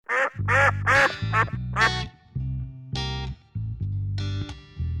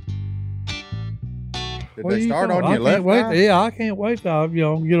Did they start on your left eye? Yeah, I can't wait to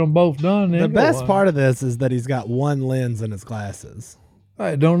get them both done. The best part of this is that he's got one lens in his glasses.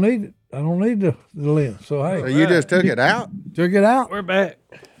 I don't need it. I don't need the lens. So hey, So you just took it out? took it out. We're back.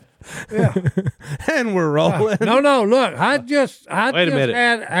 Yeah. And we're rolling. No. Look, I just Wait a minute.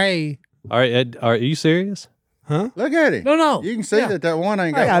 had a. All right, Ed, are you serious? Look at him. No. You can see that one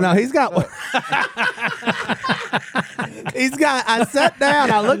ain't got Yeah, no, he's got one. I sat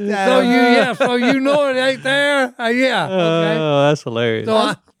down, I looked at him. So you know it ain't there. Yeah. Okay. Oh, that's hilarious.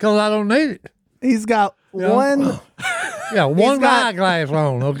 So because I don't need it. He's got one Yeah, one got- eyeglass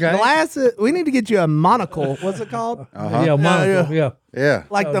on. Okay. glasses. We need to get you a monocle. What's it called? Yeah, monocle. Yeah. Yeah.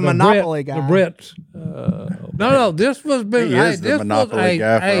 Like the Monopoly guy. The Brits. No. This was been. He is the this Monopoly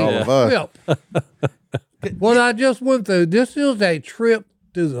guy for all of us. Trip. What I just went through. This is a trip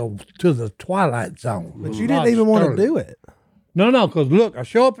to the Twilight Zone. But you didn't even want to do it. No, because look, I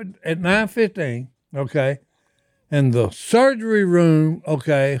show up at 9:15, okay, and the surgery room,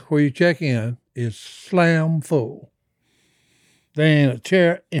 okay, where you check in is slam full. There ain't a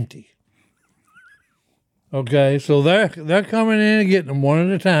chair empty. Okay, so they're coming in and getting them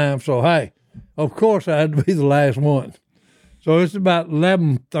one at a time. So hey, of course I had to be the last one. So it's about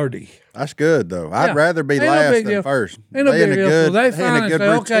 11:30. That's good, though. Yeah. I'd rather be Ain't no last big than deal. first. Ain't no They in big a deal. So good, they they in finally a good say,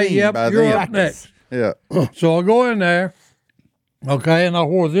 okay, routine yep, by you're then. up next. Yeah. So I go in there, okay, and I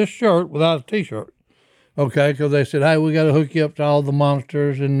wore this shirt without a T-shirt, okay, because they said, hey, we got to hook you up to all the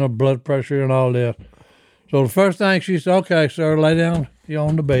monitors and the blood pressure and all this. So the first thing she said, okay, sir, lay down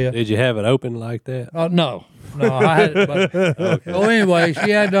on the bed. Did you have it open like that? No, I had it. But, okay. So anyway, she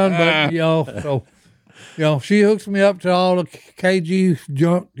had done, but, she hooks me up to all the kg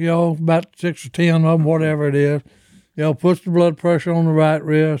junk, about 6 or 10 of them, whatever it is. Puts the blood pressure on the right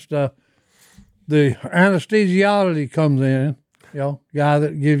wrist. The anesthesiology comes in, guy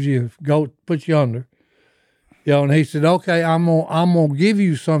that puts you under. And he said, okay, I'm gonna give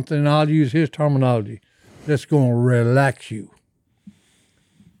you something, and I'll use his terminology, that's gonna relax you.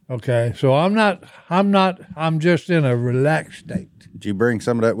 Okay, so I'm just in a relaxed state. Did you bring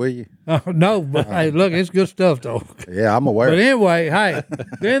some of that with you? No, but hey, look, it's good stuff though. Yeah, I'm aware. But anyway, hey,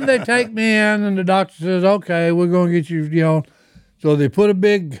 then they take me in, and the doctor says, okay, we're going to get you, So they put a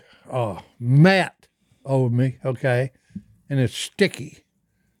big mat over me, okay, and it's sticky.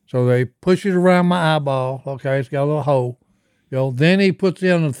 So they push it around my eyeball, okay, it's got a little hole. Then he puts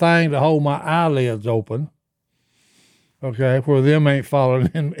in a thing to hold my eyelids open, okay, where them ain't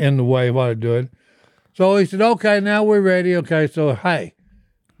falling in the way while I do it. So he said, okay, now we're ready. Okay, so hey,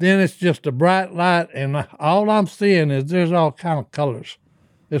 then it's just a bright light, and all I'm seeing is there's all kind of colors.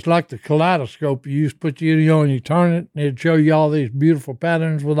 It's like the kaleidoscope you used to put you on, you turn it, and it'd show you all these beautiful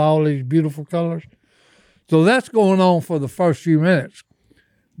patterns with all these beautiful colors. So that's going on for the first few minutes.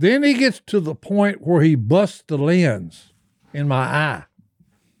 Then he gets to the point where he busts the lens in my eye.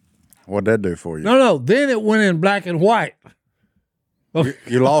 What'd that do for you? No, then it went in black and white.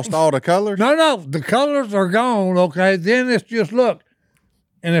 You lost all the colors? No, the colors are gone, okay? Then it's just, look,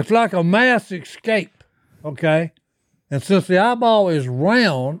 and it's like a mass escape, okay? And since the eyeball is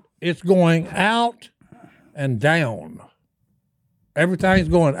round, it's going out and down. Everything's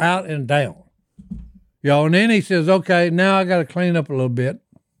going out and down. And then he says, okay, now I got to clean up a little bit.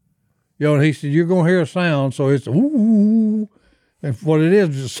 And he said, you're going to hear a sound, so it's ooh, and what it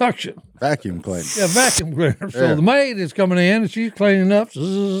is a suction. Vacuum cleaner. Yeah, vacuum cleaner. So the maid is coming in and she's cleaning up. So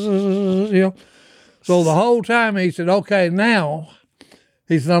the whole time he said, okay, now,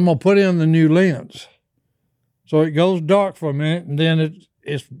 he said, I'm going to put in the new lens. So it goes dark for a minute and then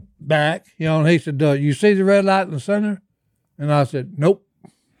it's back, and he said, you see the red light in the center? And I said, nope.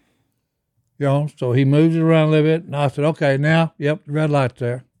 So he moves it around a little bit and I said, okay, now, yep, the red light's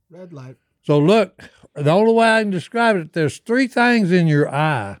there. Red light. So look, the only way I can describe it, there's 3 things in your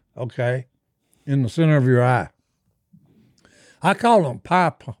eye, okay, in the center of your eye. I call them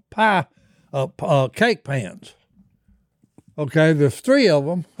cake pans. Okay, there's 3 of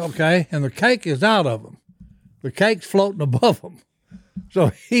them, okay, and the cake is out of them. The cake's floating above them.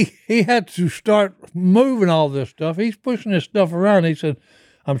 So he had to start moving all this stuff. He's pushing this stuff around. He said,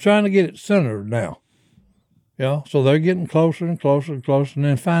 I'm trying to get it centered now. So they're getting closer and closer and closer, and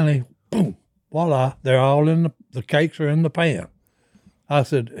then finally, boom, voila, they're all in the cakes are in the pan.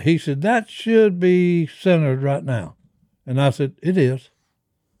 He said, that should be centered right now. And I said, it is.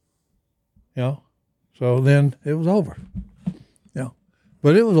 So then it was over.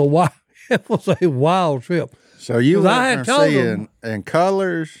 But it was a wild trip. So you I went from seeing in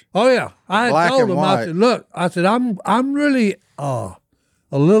colors. Oh yeah, I had black told and him. white. I said, look, I'm really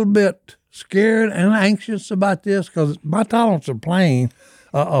a little bit scared and anxious about this because my tolerance of pain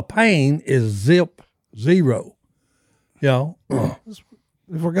is zip 0. You know,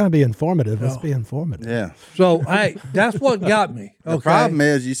 If we're going to be informative, let's be informative. Yeah. so hey, that's what got me. Okay. The problem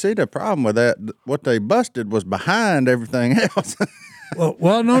is, you see, the problem with that, what they busted was behind everything else.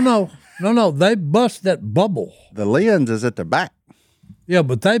 Well, no. They bust that bubble. The lens is at the back. Yeah,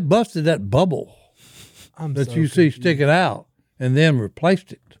 but they busted that bubble that you see sticking out and then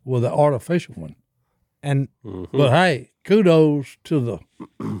replaced it with an artificial one. And But hey, kudos to the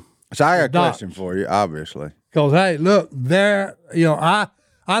So I got a docs. question for you, obviously. because hey, look, there. You know,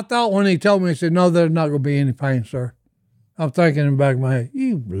 I thought when he told me, he said, "No, there's not going to be any pain, sir." I'm thinking in the back of my head,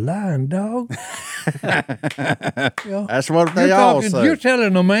 "You lying dog." That's what they all say. You're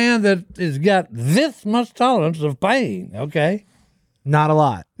telling a man that has got this much tolerance of pain, okay? not a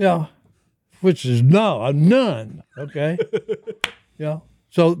lot. Yeah, which is none. Okay, yeah.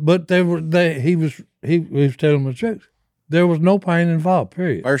 So, but he was telling the truth. There was no pain involved.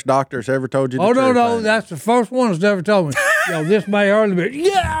 Period. First doctor's ever told you the Oh truth. no, ain't it? that's the first one that's ever told me. This may hurt a bit.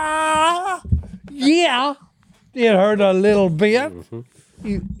 Yeah, it hurt a little bit.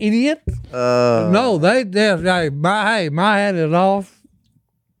 You idiot. No, my hat is off.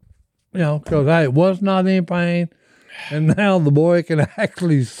 You know, because it was not in pain, and now the boy can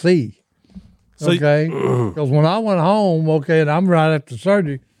actually see. Okay, because when I went home, and I'm right after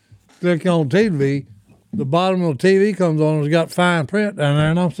surgery, click on TV, the bottom of the TV comes on, and it's got fine print down there,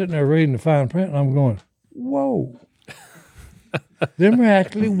 and I'm sitting there reading the fine print, and I'm going, whoa. Them are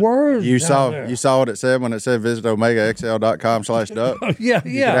actually words. You down there. saw what it said when it said visit omegaxl.com/duck. Yeah.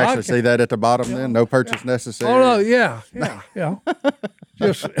 You could actually see that at the bottom then. No purchase necessary. Oh no, yeah.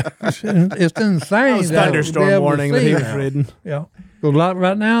 Just it's insane. It was that to be thunderstorm able to warning that see he was now. reading. Yeah, because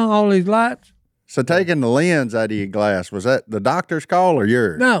right now, all these lights. So taking the lens out of your glass, was that the doctor's call or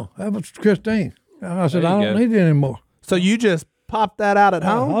yours? No, that was Christine. I said There I you don't go. need it anymore. So you just popped that out at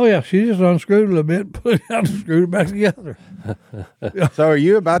home? Oh yeah, she just unscrewed it a little bit, put it out, and screwed it back together. So are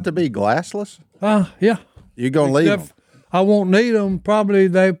you about to be glassless? Yeah. You gonna leave them? Except I won't need them. Probably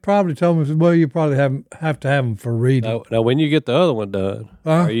they probably told me, well, you probably have to have them for reading. Now, when you get the other one done,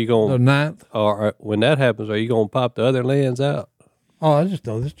 are you The going? 9th. Or when that happens, are you going to pop the other lens out? Oh, I just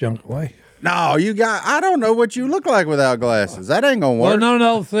throw this junk away. No, I don't know what you look like without glasses. That ain't gonna work. Well,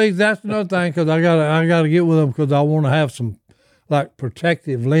 no. See, that's another thing because I gotta get with them because I want to have some like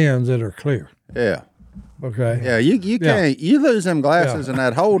protective lens that are clear. Yeah. Okay. Yeah, you can't. You lose them glasses in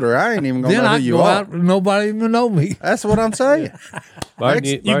that holder. I ain't even gonna Then know I who you go are. out and nobody even know me. That's what I'm saying.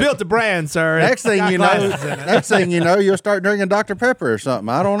 Martin, You built a brand, sir. Next thing you know, you'll start drinking Dr. Pepper or something.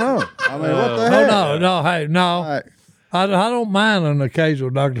 I don't know. I mean, what the heck? No. Hey, no. All right. I don't mind an occasional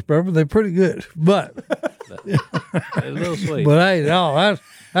Dr. Pepper. They're pretty good, but it's a little sweet. hey, no,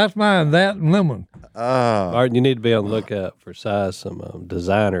 that's mine. That and lemon. Martin, you need to be on the lookout for some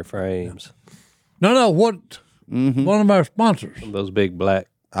designer frames. No. What? Mm-hmm. One of our sponsors. Those big black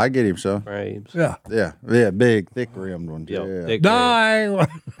I get him, so. frames. Yeah. Yeah, big, thick rimmed ones. Yo, Yeah. thick No, rim. I ain't-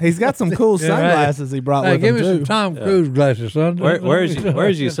 He's got some cool Yeah, sunglasses he brought hey, with give him, me some too. Tom Cruise glasses, son.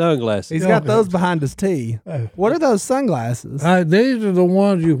 Where's your sunglasses? He's got those behind his tee. What are those sunglasses? These are the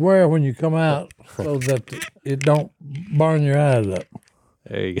ones you wear when you come out so that it don't burn your eyes up.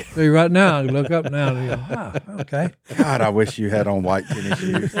 There you go. See, right now, you look up now and you go, okay. God, I wish you had on white tennis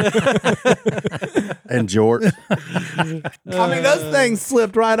shoes and jorts. I mean, those things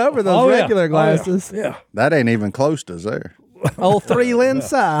slipped right over those Oh, yeah. regular Oh, yeah. glasses. Yeah. That ain't even close to there. Old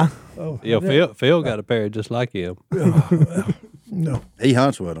 3-lens eye. Yeah, Phil got a pair just like him. No. He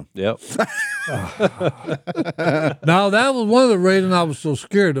hunts with them. Yep. Now, that was one of the reasons I was so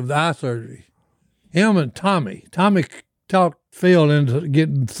scared of the eye surgery. Him and Tommy. Tommy talked Phil into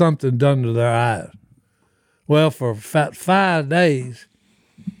getting something done to their eyes. Well, for 5 days,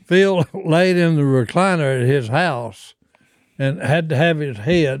 Phil laid in the recliner at his house and had to have his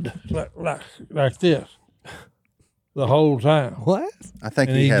head like this the whole time. What? I think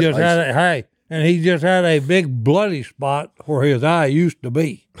And he had LASIK. he just had a big bloody spot where his eye used to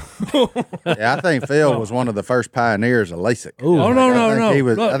be. Yeah, I think Phil was one of the first pioneers of LASIK. Oh, no.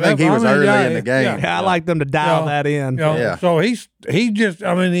 I think he was early in the game. Yeah, I like them to dial that in. You know, Yeah. So he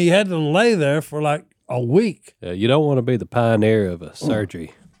had to lay there for like a week. Yeah, you don't want to be the pioneer of a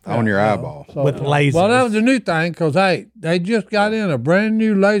surgery. On your eyeball. So, With lasers. Well, that was a new thing because, they just got in a brand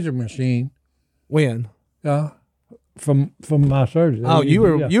new laser machine When? from my surgery. Oh, you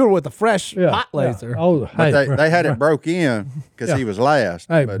were Yeah. with a fresh Yeah. hot laser. Yeah. Oh, But they had it broke in because he was last.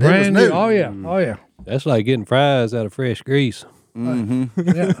 Hey, but it was brand new. new. Oh, yeah. That's like getting fries out of fresh grease. Yeah,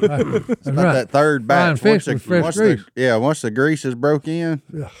 that's About right. that third Frying batch. fish with fresh grease. Once the grease is broke in,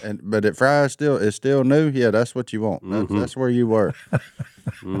 but it fries it's still new. Yeah, that's what you want. That's where you were.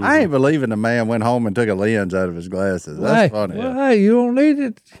 I ain't believing the man went home and took a lens out of his glasses. That's funny. Well, hey, you don't need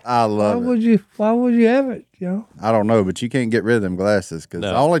it. I love it. Why would you have it? You know. I don't know, but you can't get rid of them glasses because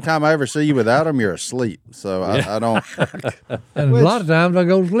the only time I ever see you without them, you're asleep. So I don't. And a lot of times I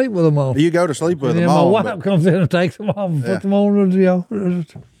go to sleep with them on. You go to sleep with And them then my on. wife comes in and takes them off and puts them on. You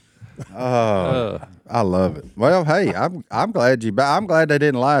know. I love it. Well, hey, I'm glad I'm glad they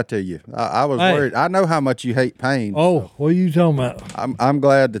didn't lie to you. I was worried. I know how much you hate pain. Oh, what are you talking about? I'm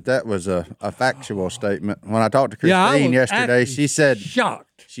glad that was a factual statement. When I talked to Christine yesterday, she said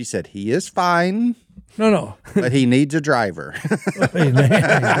shocked. She said he is fine. No. But he needs a driver.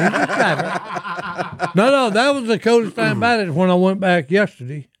 No, that was the coolest thing about it when I went back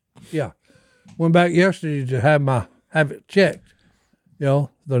yesterday. Yeah. Went back yesterday to have it checked. You know,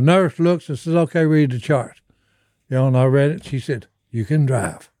 the nurse looks and says, okay, read the chart. You know, and I read it. She said, you can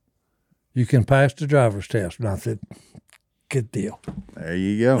drive. You can pass the driver's test. And I said, good deal. There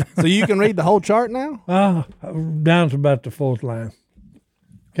you go. So you can read the whole chart now? Down to about the fourth line.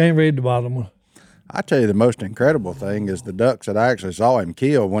 Can't read the bottom one. I tell you, the most incredible thing is the ducks that I actually saw him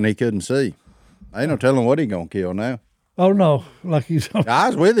kill when he couldn't see. Ain't no telling what he gonna kill now. Oh no, like he's. I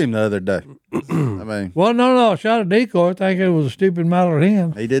was with him the other day. I mean, well, no, I shot a decoy. Thinking it was a stupid mallard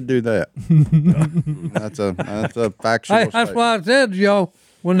hen. He did do that. That's a factual. Hey, that's why I said,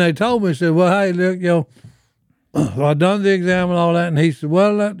 when they told me, I said, well, hey, look, so I done the exam and all that, and he said,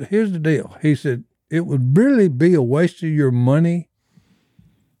 well, here's the deal. He said, it would really be a waste of your money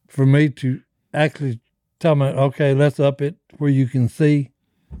for me to actually tell me, okay, let's up it where you can see.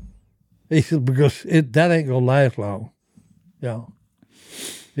 He said, because that ain't gonna last long. Yeah.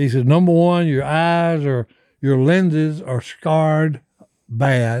 He said, number one, your eyes or your lenses are scarred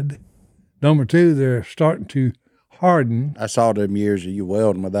bad. Number two, they're starting to harden. I saw them years of you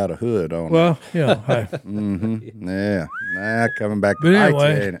welding without a hood on. Well, hey. Yeah. Nah, coming back to But bites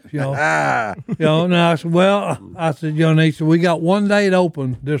anyway, you, ain't it? Now I said, and he said, we got one date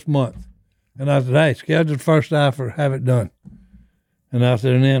open this month. And I said, hey, schedule the first eye for have it done. And I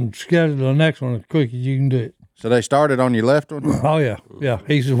said, and then schedule the next one as quick as you can do it. So they started on your left one? Oh, yeah. Yeah.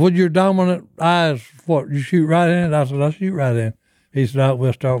 He said, what's your dominant eyes? What, you shoot right in? I said, I shoot right in. He said, all right,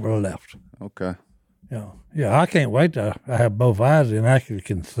 we'll start with the left. Okay. Yeah, I can't wait till I have both eyes and actually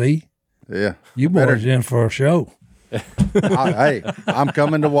can see. Yeah. You boys in for a show. Hey, I'm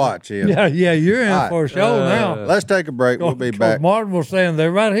coming to watch him. Yeah, you're in for a show now. Let's take a break. We'll be back. Martin was saying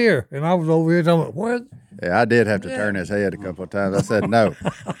they're right here, and I was over here talking, what? Yeah, I did have to turn his head a couple of times. I said no.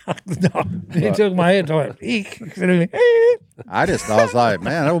 He took my head to it. I just thought, I was like,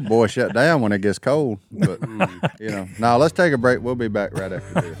 man, that old boy shut down when it gets cold. But, now let's take a break. We'll be back right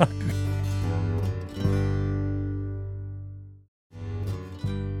after this.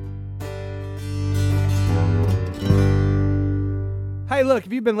 Hey, look,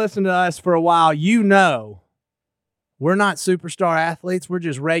 if you've been listening to us for a while, you know we're not superstar athletes. We're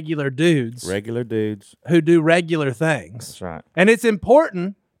just regular dudes. Regular dudes. Who do regular things. That's right. And it's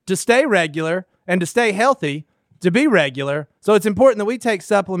important to stay regular and to stay healthy, to be regular. So it's important that we take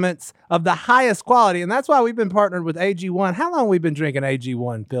supplements of the highest quality. And that's why we've been partnered with AG1. How long have we been drinking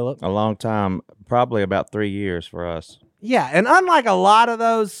AG1, Philip? A long time, probably about 3 years for us. Yeah, and unlike a lot of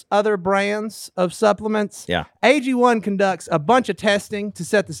those other brands of supplements, AG1 conducts a bunch of testing to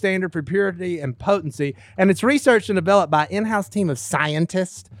set the standard for purity and potency, and it's researched and developed by an in-house team of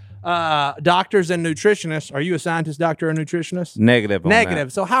scientists, doctors, and nutritionists. Are you a scientist, doctor, or nutritionist? Negative.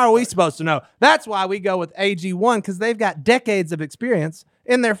 Negative. So how are we supposed to know? That's why we go with AG1, because they've got decades of experience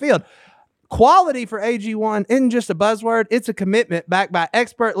in their field. Quality for AG1 isn't just a buzzword. It's a commitment backed by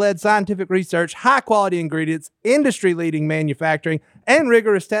expert-led scientific research, high-quality ingredients, industry-leading manufacturing, and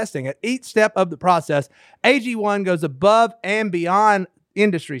rigorous testing. At each step of the process, AG1 goes above and beyond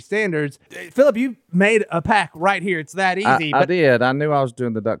industry standards. Philip, you made a pack right here. It's that easy. I did. I knew I was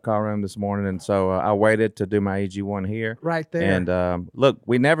doing the duck call room this morning, and so I waited to do my AG1 here. Right there. And look,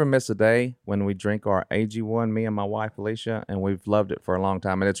 we never miss a day when we drink our AG1, me and my wife, Alicia, and we've loved it for a long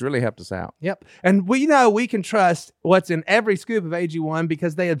time, and it's really helped us out. Yep. And we know we can trust what's in every scoop of AG1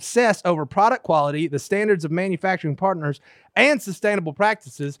 because they obsess over product quality, the standards of manufacturing partners, and sustainable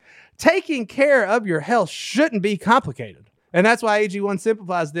practices. Taking care of your health shouldn't be complicated. And that's why AG1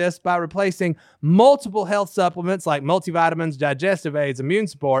 simplifies this by replacing multiple health supplements like multivitamins, digestive aids, immune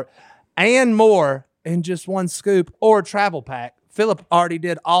support, and more in just one scoop or travel pack. Philip already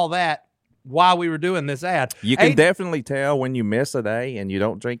did all that while we were doing this ad. You can definitely tell when you miss a day and you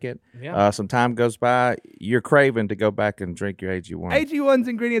don't drink it. Yeah. Some time goes by, you're craving to go back and drink your AG1. AG1's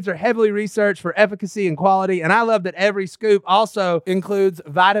ingredients are heavily researched for efficacy and quality, and I love that every scoop also includes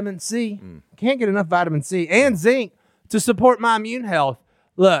vitamin C. Can't get enough vitamin C and zinc to support my immune health.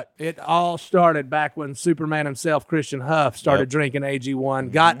 Look, it all started back when Superman himself, Christian Huff, started drinking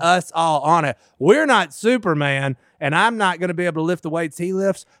AG1, got us all on it. We're not Superman, and I'm not going to be able to lift the weights he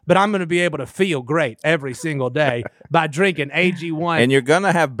lifts, but I'm going to be able to feel great every single day by drinking AG1. And you're going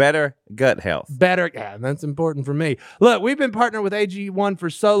to have better gut health. Yeah, that's important for me. Look, we've been partnered with AG1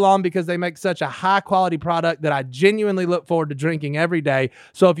 for so long because they make such a high-quality product that I genuinely look forward to drinking every day.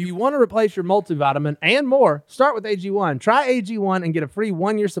 So if you want to replace your multivitamin and more, start with AG1. Try AG1 and get a free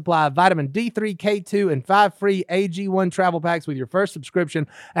 1-year supply of vitamin D3, K2, and 5 free AG1 travel packs with your first subscription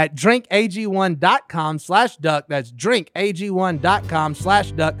at drinkag1.com/duck. That's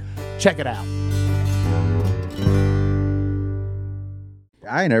drinkag1.com/duck. Check it out.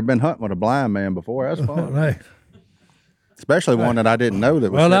 I ain't never been hunting with a blind man before. That's fun. Hey. Especially one that I didn't know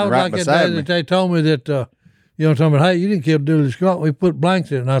that was Well, that sitting was right like that beside day me. that they told me that, talking about, hey, you didn't kill Dooley Scott. We put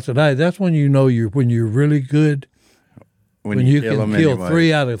blanks in it. And I said, hey, that's when you know when you're really good. When you can them kill anyway.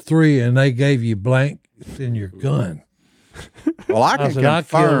 3 out of 3 and they gave you blanks in your gun. Well, I I can said, I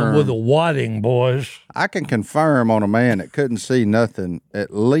killed them confirm. with a wadding, boys. I can confirm on a man that couldn't see nothing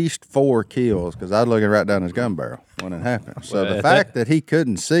at least 4 kills because I was looking right down his gun barrel when it happened. So the fact that he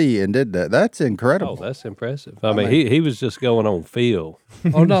couldn't see and did that's incredible. Oh, that's impressive. I mean, he was just going on feel.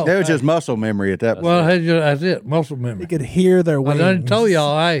 Oh, no. It was just muscle memory at that point. Well, that's it, muscle memory. You could hear their I wings. done told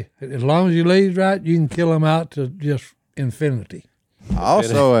y'all, hey, as long as your lead's right, you can kill them out to just infinity. I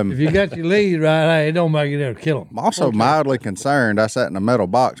also am If you got your lead right, hey, it don't make you there to kill them. I'm also mildly concerned. I sat in a metal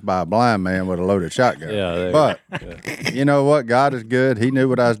box by a blind man with a loaded shotgun. Yeah, but you know what? God is good. He knew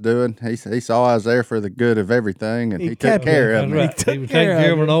what I was doing. He saw I was there for the good of everything, and he took care of That's me. right. He was taking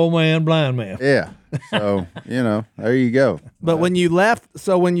care of an old man, blind man. Yeah. So there you go. But when you left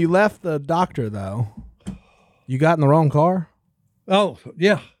the doctor, though, you got in the wrong car? Oh,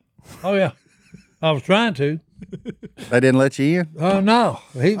 yeah. Oh, yeah. I was trying to. They didn't let you in. Oh, no.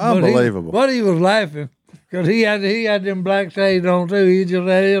 Unbelievable. But he was laughing because he had them black shades on, too. He just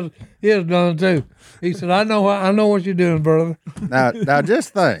had his done, too. He said, I know what you're doing, brother. Now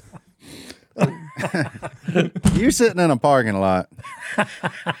just think. You sitting in a parking lot,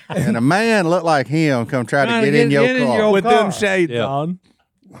 and a man looked like him come try to get in your car. With them shades Yeah. on.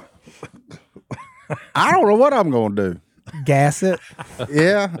 I don't know what I'm going to do. Gas it.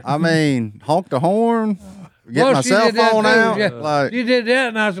 Yeah, I mean, honk the horn, get Well, my she cell did that phone too. out. Yeah. Like, She did that,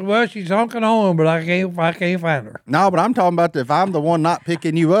 and I said, well, she's honking home, but I can't find her. no, but I'm talking about if I'm the one not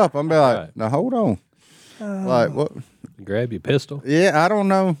picking you up, I'm be like, Right. now hold on. Like what? Grab your pistol. Yeah, I don't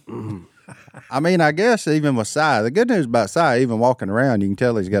know. I mean, I guess even with Cy, the good news about Cy, even walking around, you can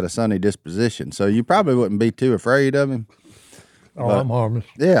tell he's got a sunny disposition. So you probably wouldn't be too afraid of him. Oh, I'm harmless.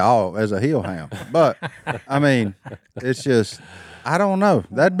 Yeah, as a heel hound. But I mean, it's just, I don't know.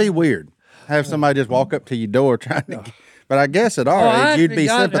 That'd be weird. Have somebody just walk up to your door trying to. But I guess at our I age, you'd actually be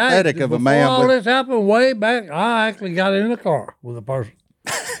sympathetic of a before man. all With, this happened way back, I actually got in the car with a person.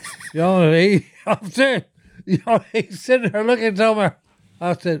 I'm serious. He's sitting there looking somewhere.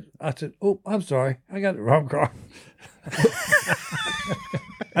 I said, oh, I'm sorry. I got the wrong car.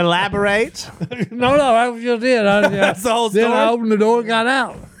 Elaborate. No, that was just it. That's the whole story. Then I opened the door and got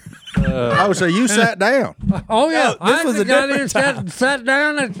out. oh, so you sat down? Oh, yeah. No, this I was actually a got in, different sat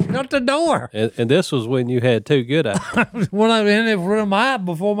down and shut the door. And this was when you had 2 good eyes. When I was in there for my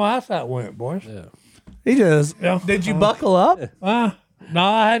before my eyesight went, boys. He just. Yeah. Did you buckle up? No,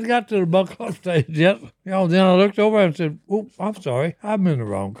 I hadn't got to the buckle up stage yet. Then I looked over and said, "Oop, I'm sorry, I'm in the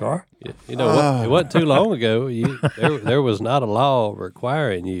wrong car." You know what? It wasn't too long ago. There was not a law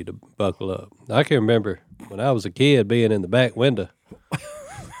requiring you to buckle up. I can remember when I was a kid being in the back window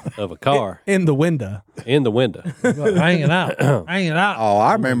of a car, In the window. in the window. hanging out. Oh,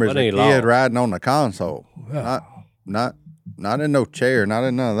 I remember as a Wasn't kid any law. riding on the console. Not in no chair, not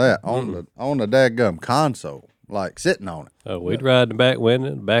in none of that. On the dadgum console, like sitting on it. Oh, we'd ride in the back window,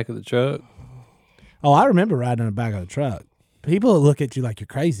 the back of the truck. Oh, I remember riding in the back of the truck. People look at you like you're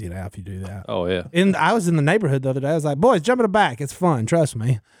crazy now if you do that. Oh yeah. I was in the neighborhood the other day. I was like, boys, jump in the back. It's fun. Trust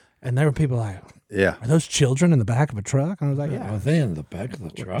me. And there were people like, Yeah, are those children in the back of a truck? And I was like, yeah, Are they in the back of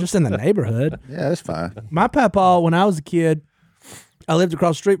the truck? just in the neighborhood. yeah, that's fine. My papa, when I was a kid, I lived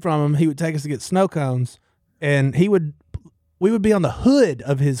across the street from him. He would take us to get snow cones, and we would be on the hood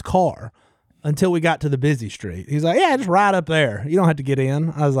of his car until we got to the busy street. He's like, yeah, just ride up there. You don't have to get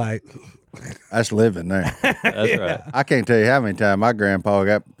in. I was like, That's living there. That's right. I can't tell you how many times my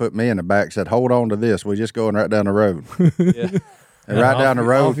grandpa put me in the back, said, "Hold on to this. We're just going right down the road." Yeah. And right down the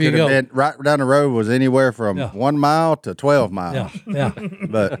road off you could have go. been right down the road was anywhere from 1 mile to 12 miles. Yeah.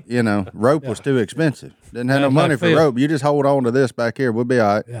 But rope was too expensive. Didn't have no That's money like for Phil. rope. You just hold on to this back here. We'll be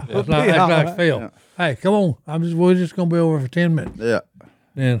all right. Yeah. That's like Phil. Hey, come on. We're just gonna be over for 10 minutes. Yeah.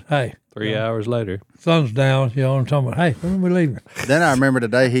 Then hey, 3 hours later. sun's down. You know what I'm talking about? Hey, when are we leaving? Then I remember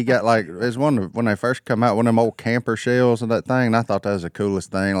today he got like it was when they first come out, one of them old camper shells and that thing. And I thought that was the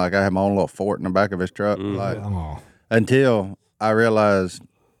coolest thing. Like I had my own little fort in the back of his truck. Like until I realized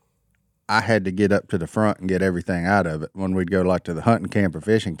I had to get up to the front and get everything out of it when we'd go like to the hunting camp or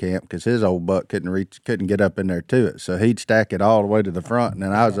fishing camp because his old buck couldn't get up in there to it. So he'd stack it all the way to the front, and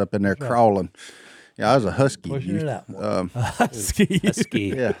then I was up in there crawling. Yeah, I was a husky. Pushing it out. Husky.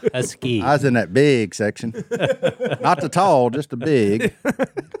 Husky. Yeah. Husky. I was in that big section, not the tall, just the big.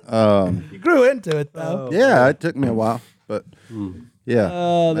 You grew into it though. Yeah, it took me a while, but yeah,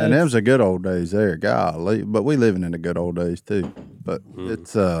 Oh, and them was the good old days there. Golly, but we living in the good old days too. But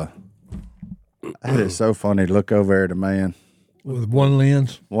it's it is so funny to look over at a man, With one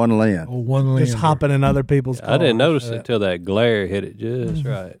lens. one lens. Oh, one lens. Just hopping in other people's cars. I didn't notice it till that glare hit it just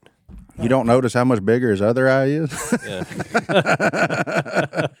right. You don't notice how much bigger his other eye is. Yeah.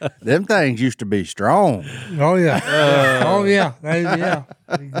 Them things used to be strong. Oh yeah. Oh yeah. Yeah.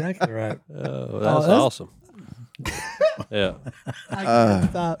 Exactly right. Oh, that's awesome. Yeah. I can't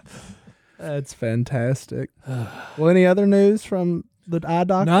stop. That's fantastic. Well, any other news from the eye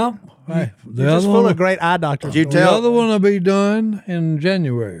doctor? No. Hey, the You're just other full one. of great eye doctors. Did you The tell? other one will be done in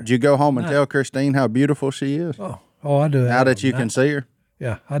January. Did you go home and tell Christine how beautiful she is? Oh, I do that. Now that all you the can time. see her.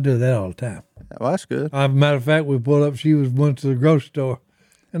 Yeah, I do that all the time. Well, that's good. As a matter of fact, we pulled up. She went to the grocery store,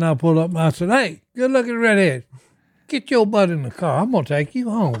 and I pulled up and I said, "Hey, good looking redhead, get your butt in the car. I'm gonna take you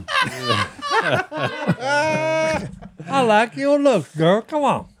home." I like your looks, girl. Come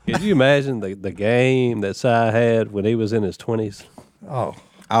on. Could you imagine the game that Si had when he was in his 20s? Oh,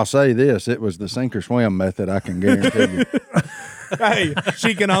 I'll say this: it was the sink or swim method. I can guarantee you. Hey,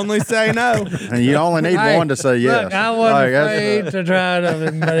 she can only say no. And you only need Hey, one to say yes. look, I wasn't Like, that's afraid to try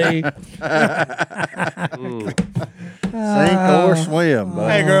nothing, buddy. sink or swim.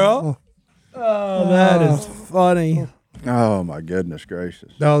 Buddy. Hey, girl. Oh, that is funny. Oh my goodness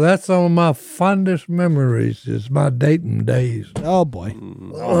gracious! No, that's some of my fondest memories. Is my dating days. Oh, boy. I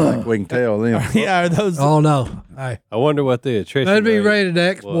don't think we can tell them. Yeah, are those. Oh no, hey, I wonder what the attrition that'd be rate- rated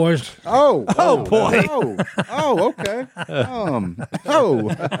X, boys. Oh boy. Okay.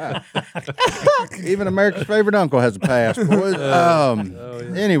 Even America's favorite uncle has a pass, boys.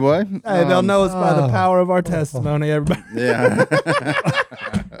 Anyway, Hey, they'll know us by the power of our testimony, everybody. yeah.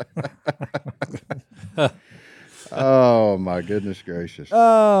 Oh my goodness gracious!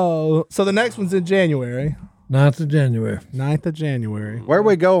 Oh, so the next one's in January. 9th of January. 9th of January. Where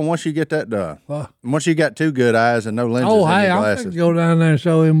we going once you get that done? Once you got two good eyes and no lenses Oh, in hey, your I'll glasses, go down there and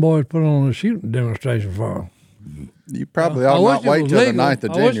show them boys put on a shooting demonstration for them. you probably ought not wait till the 9th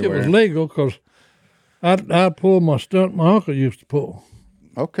of I wish it was January. legal because I'd pull my stunt my uncle used to pull.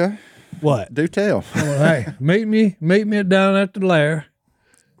 Okay, What? do tell. Well, hey, meet me down at the lair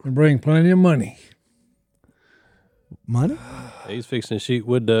and bring plenty of money. Money? He's fixing to shoot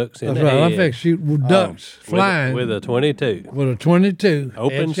wood ducks in That's the right. head I fix shoot with ducks flying with a 22. with a 22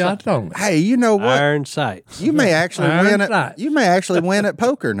 Open headshot on it. Hey, you know what? Iron sights. You may actually Iron win it. sights. You may actually win at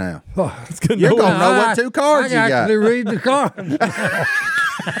poker now. It's good. You're gonna know I- what two cards I you got. actually read the card.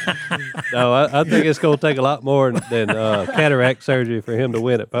 No, I think it's going to take a lot more than cataract surgery for him to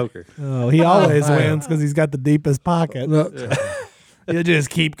win at poker. Oh, he always wins because he's got the deepest pocket. Look, He'll just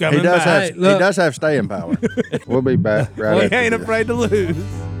keep coming He does back. have. Hey, He look. does have staying power. We'll be back right Well, he after ain't this. afraid to lose.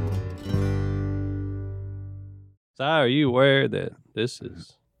 Si, are you aware that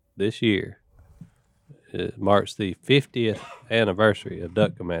this year it marks the 50th anniversary of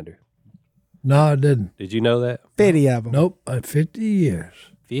Duck Commander? no, I didn't. Did you know that? 50 of them. Nope. 50 years.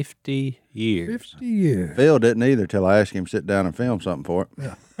 50 years. 50 years. Phil didn't either till I asked him to sit down and film something for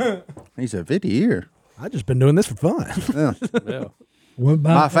it. Yeah. He said 50 years. I just been doing this for fun. Yeah. Yeah. Went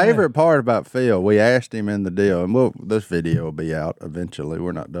by My fast. favorite part about Phil, we asked him in the deal, and this video will be out eventually.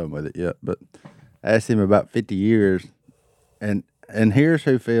 We're not done with it yet, but asked him about 50 years, and here's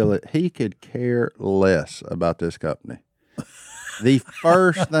who Phil is. He could care less about this company. The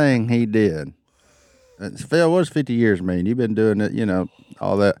first thing he did, Phil, what's 50 years mean? You've been doing it,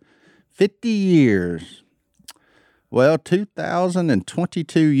 all that. 50 years. Well,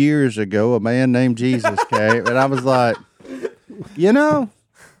 2022 years ago, a man named Jesus came, and I was like,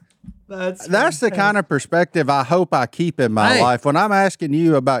 That's the kind of perspective I hope I keep in my Hey. life when I'm asking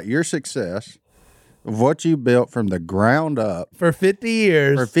you about your success of what you built from the ground up For 50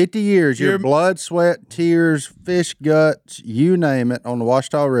 years. for 50 years. Your blood, sweat, tears, fish guts, you name it, on the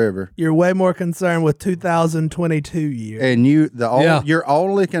Ouachita River. You're way more concerned with 2022 year. And Yeah. your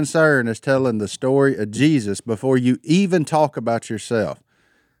only concern is telling the story of Jesus before you even talk about yourself.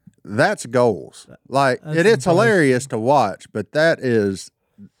 That's goals. Like it's hilarious to watch, but that's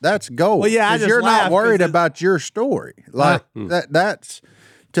goals. Well, yeah, I 'Cause just you're laugh not worried 'cause about your story. Like that's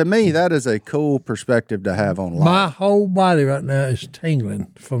to me, that is a cool perspective to have on life. My whole body right now is tingling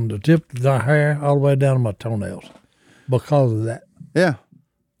from the tip of my hair all the way down to my toenails because of that. Yeah.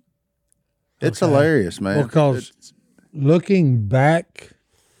 It's hilarious, man. Because looking back,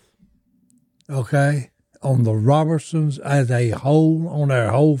 okay, on the Robertsons as a whole, on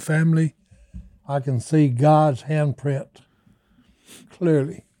their whole family, I can see God's handprint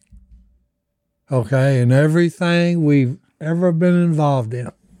clearly. Okay, and everything we've ever been involved in.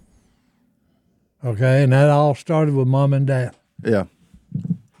 Okay, and that all started with mom and dad. Yeah.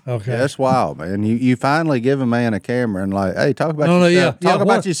 Okay. That's wild, man. You finally give a man a camera and like, hey, talk about No, yourself. yeah. Talk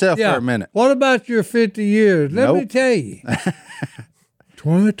about What- yourself yeah. for a minute. What about your 50 years? Let me Nope. tell you.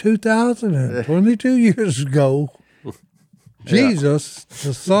 22 years ago, Jesus,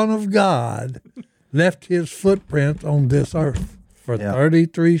 the Son of God, left his footprint on this earth for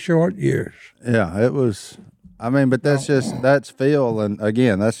 33 short years. Yeah, it was. I mean, but that's Phil, and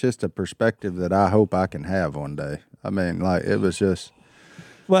again, that's just a perspective that I hope I can have one day. I mean, like it was just.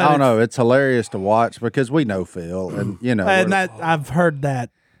 Well, I don't know. It's hilarious to watch because we know Phil, and you know, And we're- that I've heard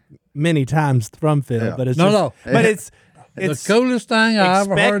that many times from Phil, Yeah. but it's No, just, no. but it's The coolest thing I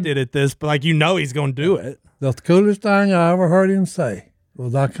ever heard. expected at this, but like he's going to do it. The coolest thing I ever heard him say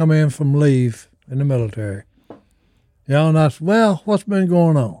was, I come in from leave in the military. You know, and I said, well, what's been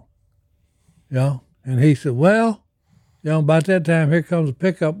going on? You know, and he said, well, you know, about that time, here comes a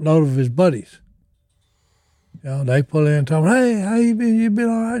pickup load of his buddies. You know, they pull in and tell him, hey, how you been? You been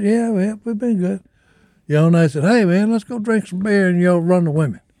all right? Yeah, we've been good. You know, and they said, hey, man, let's go drink some beer and, run the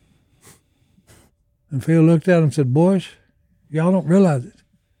women. And Phil looked at him and said, boys, y'all don't realize it.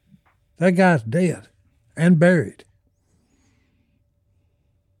 That guy's dead and buried.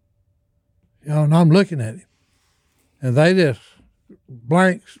 You know, and I'm looking at him. And they just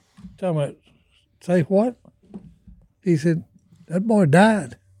blanks, tell me, say what? He said, that boy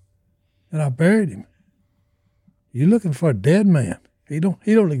died and I buried him. You looking for a dead man. He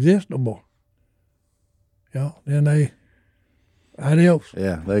don't exist no more. You know, then they, adios,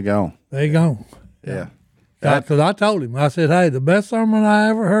 yeah, they gone. they gone. Yeah, Because I told him, I said, hey, the best sermon I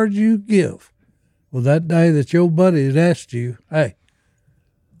ever heard you give was that day that your buddy had asked you, hey,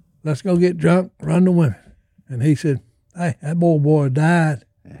 let's go get drunk, run the women. And he said, hey, that boy died.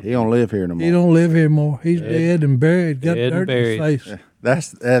 he don't live here no more. He don't live here more. He's dead and buried, got Dead and dirt in his buried. face.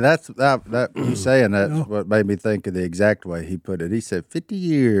 That you saying that's what made me think of the exact way he put it. He said 50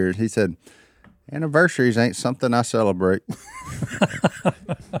 years. He said anniversaries ain't something I celebrate.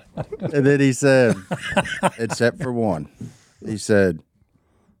 And then he said, except for one. He said,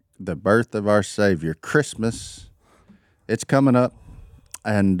 the birth of our Savior, Christmas. It's coming up,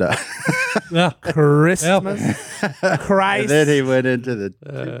 and Yeah. Christmas, Christ. and then he went into the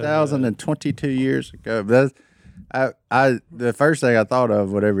 2022 years ago. That's, the first thing I thought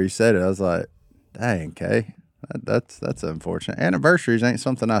of, whenever he said it, I was like, "Dang, Kay, that's unfortunate. Anniversaries ain't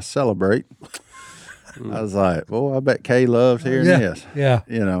something I celebrate." I was like, "Well, I bet Kay loves hearing this." Yeah.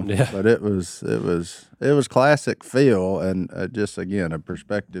 You know, but it was classic Phil, and just again a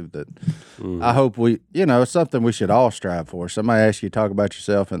perspective that I hope it's something we should all strive for. Somebody asks you to talk about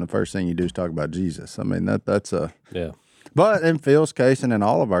yourself, and the first thing you do is talk about Jesus. I mean that's a. Yeah. But in Phil's case, and in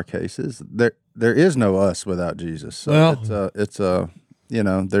all of our cases, there is no us without Jesus. So Well- it's a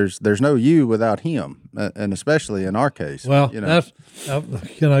there's no you without him, and especially in our case. Well, that's I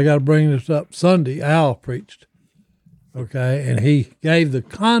got to bring this up. Sunday, Al preached, okay, and he gave the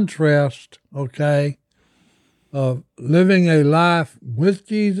contrast, okay, of living a life with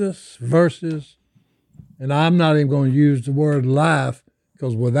Jesus versus, and I'm not even going to use the word life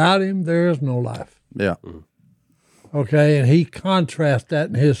because without him, there is no life. yeah. Okay, and he contrasted that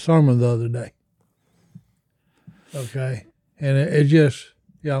in his sermon the other day. Okay, and it just,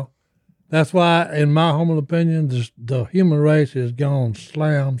 that's why, in my humble opinion, the human race has gone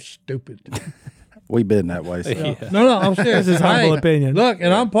slam stupid. We've been that way. So. No, I'm serious. This is humble opinion. Look,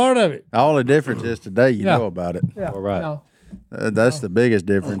 and I'm part of it. All the difference is today you Yeah. know about it. Yeah, All right. That's the biggest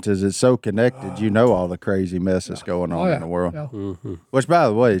difference. Is it's so connected. You know all the crazy mess that's going on Oh, yeah. in the world. Yeah. Which, by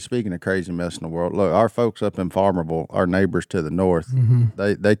the way, speaking of crazy mess in the world, look, our folks up in Farmerville, our neighbors to the north,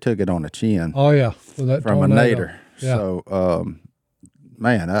 they took it on the chin Oh yeah, with that from a tornado. nader. Yeah. So,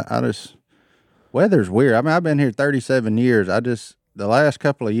 man, I just weather's weird. I mean, I've been here 37 years. The last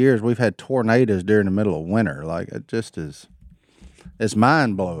couple of years we've had tornadoes during the middle of winter. Like it just is, it's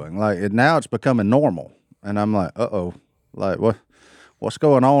mind blowing. Like now it's becoming normal, and I'm like, like what's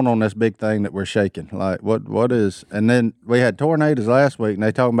going on this big thing that we're shaking? Like what is? And then we had tornadoes last week, and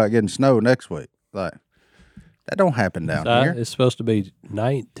they talking about getting snow next week. Like that don't happen down here. It's supposed to be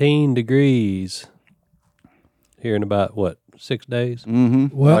 19 degrees here in about, 6 days? Well,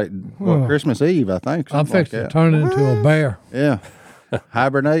 Like Christmas Eve, I think. I'm something like fixing to that. turn into a bear. Yeah.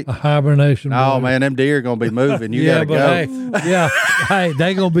 Hibernate. A hibernation. Oh bird. man, them deer gonna be moving. You yeah, gotta but go. hey,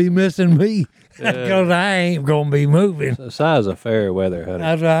 they gonna be missing me because I ain't gonna be moving. The size of fair weather, honey.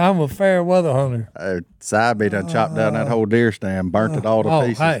 That's right. I'm a fair weather hunter. Sabi done chopped down that whole deer stand, burnt it all to Oh,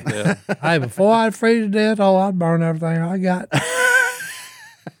 pieces. hey, hey! Before I'd freeze to death, I'd burn everything I got.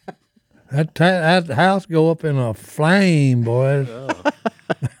 that house go up in a flame, boys. So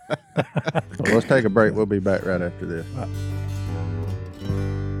let's take a break. We'll be back right after this.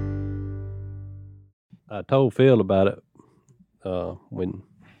 I told Phil about it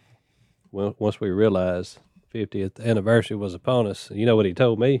once we realized 50th anniversary was upon us. You know what he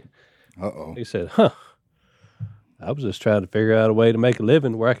told me? He said, I was just trying to figure out a way to make a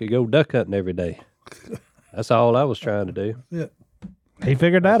living where I could go duck hunting every day. That's all I was trying to do. Yeah. He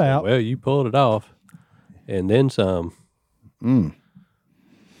figured that out. Well, you pulled it off, and then some. So,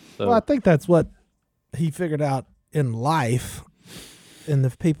 Well, I think that's what he figured out in life. And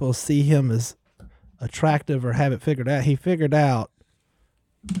if people see him as attractive or have it figured out, he figured out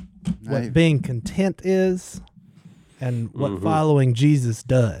what Hey. being content is and what following Jesus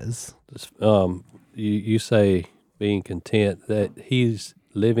does. you say being content, that he's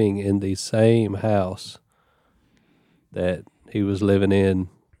living in the same house that he was living in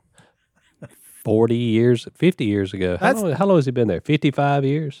 50 years ago. How long has he been there? 55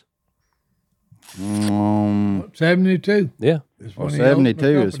 years? 72. Yeah. Is Well, when he opened the 72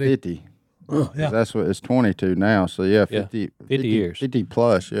 is company. 50. Yeah. That's what it's 22 now. So yeah, 50, 50 years. 50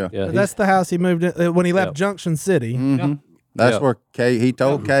 plus. Yeah. Yeah. But that's the house he moved in when he left Yep. Junction City. That's Yeah. where Kay. He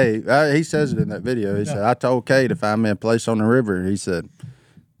told Kay. He says it in that video. He said, "I told Kay to find me a place on the river." He said,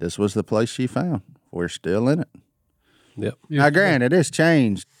 "This was the place she found. We're still in it." Yep. Now, granted, it's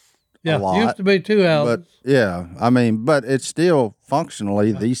changed Yeah, a lot. used to be 2 houses. But yeah, I mean, but it's still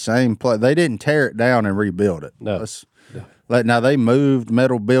functionally the same place. They didn't tear it down and rebuild it. No. Now they moved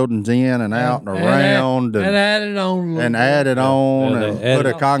metal buildings in and out and around and added on. a little and bit. added on And and they put a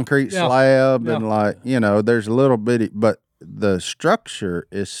added- concrete Yeah. slab Yeah. and like, there's a little bitty, but the structure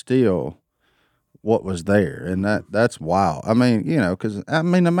is still what was there, and that's wild. I mean, because the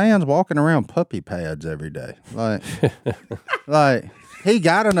man's walking around puppy pads every day, like he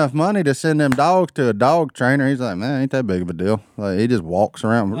got enough money to send them dogs to a dog trainer. He's like, man, ain't that big of a deal. Like he just walks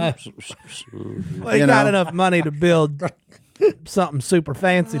around. Well, he You got know. enough money to build something super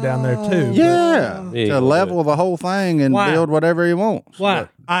fancy down there too. Yeah, He ain't to gonna level the whole thing and Why? build whatever he wants. Why?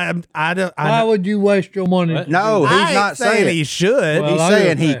 I don't. Why would you waste your money? What? to No, do that? he's I not ain't saying saying he should. Well, He's I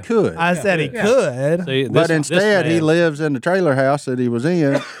saying he understand. could. I said he could. See, But this instead, he man- lives in the trailer house that he was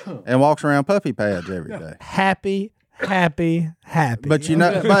in and walks around puppy pads every day. Happy. But but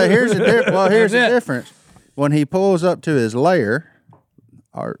here's the That's it. difference. When he pulls up to his lair,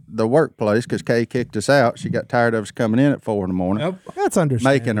 or the workplace, because Kay kicked us out, she got tired of us coming in at 4 a.m. Yep. That's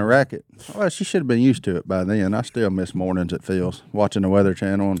understandable. making a racket. Well, she should have been used to it by then. I still miss mornings at Phil's, watching the Weather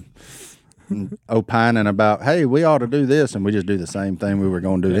Channel and opining about, hey, we ought to do this, and we just do the same thing we were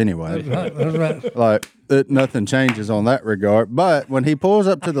going to do anyway. That's right. Like nothing changes on that regard. But when he pulls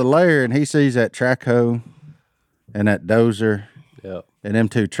up to the lair and he sees that track hoe and that dozer Yep. and them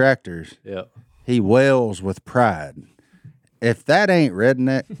 2 tractors, Yep. he wells with pride. If that ain't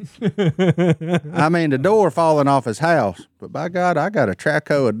redneck, I mean, the door falling off his house, but by God, I got a track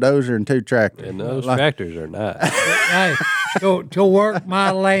hoe, a dozer, and 2 tractors. And those tractors are nice. Hey, to work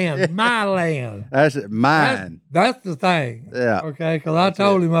my land. That's it, mine. That's the thing. Yeah. Okay, because I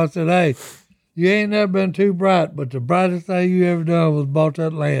told him, I said, hey, you ain't never been too bright, but the brightest thing you ever done was bought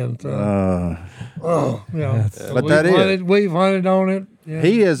that land. So, But that is- we've hunted on it. Yeah.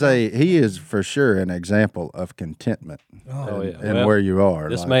 He is for sure an example of contentment Oh, yeah. and Well, where you are.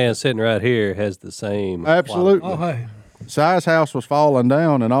 This Like, man sitting right here has the same. absolutely. Oh, hey. Si's house was falling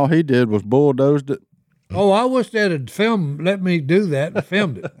down, and all he did was bulldozed it Oh, I wish they'd have let me do that and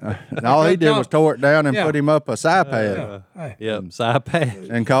filmed it. And all he did was tore it down and Yeah. put him up a side pad Hey, Yep, side pad.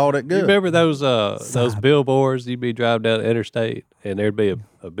 and called it You good. remember those billboards? You'd be driving down the interstate, and there'd be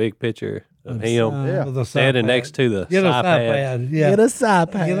a big picture of him Yeah. with a side standing pad. next to the Get a side side pad. pad. Yeah. Get a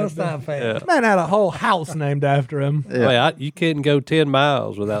side pad. Get a side pad. Man had a whole house named after him Yeah. You couldn't go 10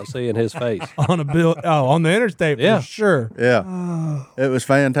 miles without seeing his face. on a bill. Oh, on the interstate Yeah. for sure. Yeah, it was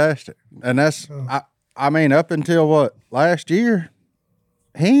fantastic, and that's I mean, up until last year,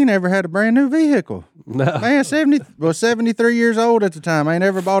 he ain't ever had a brand new vehicle. No. Man, 73 years old at the time. Ain't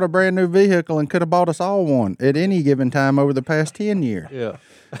ever bought a brand new vehicle and could have bought us all one at any given time over the past 10 years. Yeah.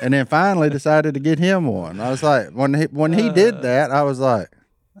 And then finally decided to get him one. I was like, when he did that, I was like,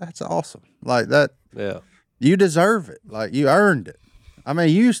 that's awesome. Like that, Yeah. you deserve it. Like you earned it. I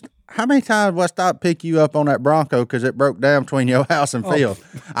mean, how many times would I stop pick you up on that Bronco because it broke down between your house and field?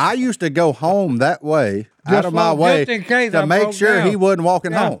 I used to go home that way, out of my way, just in case to I make broke sure down. he wasn't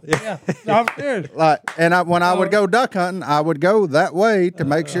walking home. Yeah. I'm serious. Like, and when I would go duck hunting, I would go that way to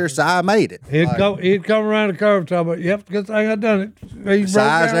make sure Si made it. He'd come around the curve talking about, yep, good thing I done it. He broke Si's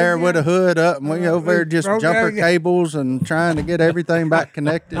down there again. with a hood up, and we over there just broke jumper down again. cables and trying to get everything back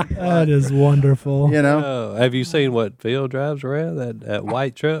connected. That is wonderful. You know? Have you seen what Phil drives around, that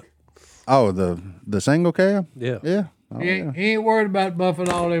white truck? Oh, the single cab? Yeah. Yeah. Oh, He yeah. ain't worried about buffing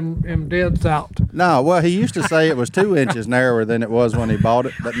all them dents out. No, well, he used to say it was 2 inches narrower than it was when he bought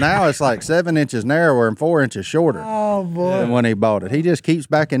it, but now it's like 7 inches narrower and 4 inches shorter Oh, boy. than when he bought it. He just keeps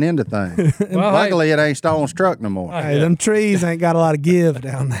backing into things. Well, Luckily, it ain't Stone's truck no more. Hey, them trees ain't got a lot of give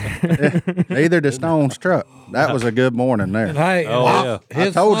down there. Neither does Stone's truck. That was a good morning and there. hey, Oh, yeah. I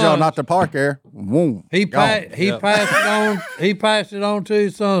his told y'all sons, not to park there. Boom. He gone. passed it on. He passed it on to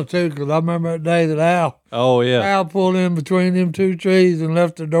his sons too, because I remember that day that Oh, yeah. Al pulled in between them two trees and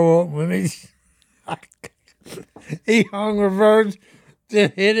left the door open. And he hung reverse,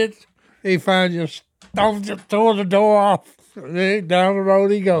 just hit it. He found just tore the door off. And then down the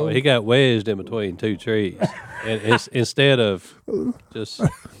road he goes. He got wedged in between two trees. And instead of just,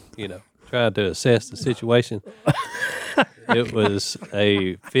 trying to assess the situation, it was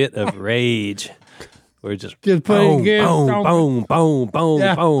a fit of rage. We're just Just put it boom, again, boom, stomp boom, boom, boom,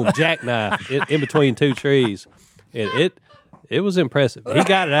 Yeah. boom, jackknife in between two trees. And it was impressive. He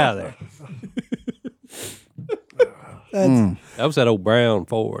got it out of there. That was that old brown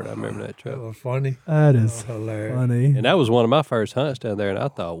Ford. I remember that truck. That was funny. That is Hilarious. funny. And that was one of my first hunts down there. And I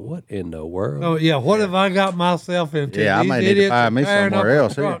thought, what in the world? Oh yeah, what have I got myself into? Yeah, I These may need to idiots find are me tearing somewhere up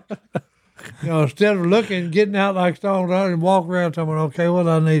else the here. truck. Instead of getting out like Stone Run and walk around talking, okay, what do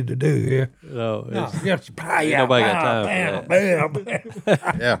I need to do here? No, No, it's- just nobody got time for bam,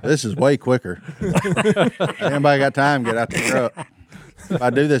 bam. Yeah, this is way quicker. Anybody got time, get out the truck. If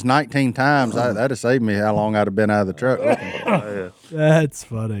I do this 19 times, that'd save me how long I'd have been out of the truck. looking. That's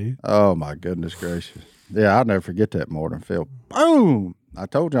funny. Oh, my goodness gracious. Yeah, I'll never forget that morning, Phil. Boom! I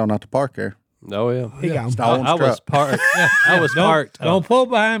told y'all not to park there. Oh, yeah. He got Stone's I was truck. parked. I was parked Don't pull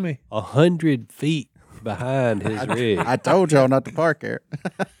behind me. 100 feet behind his rig. I told y'all not to park there.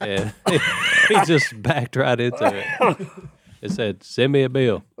 And he just backed right into it. It said, "Send me a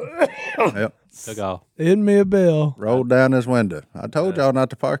bill." Yep. Took off. in me a bill. Rolled down this window. I told y'all not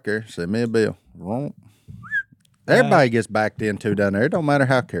to park there. Send me a bill. Wrong. Everybody gets backed into down there. It don't matter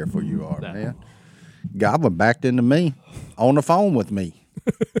how careful you are, man. Goblin backed into me on the phone with me.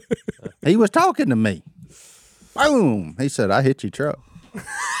 He was talking to me. Boom. He said, I hit your truck.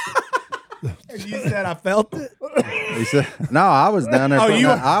 You said I felt it. He said, no, I was down there. Oh,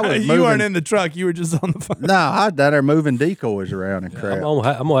 I was you moving. weren't in the truck. You were just on the phone. No, I was down there moving decoys around and I'm crap.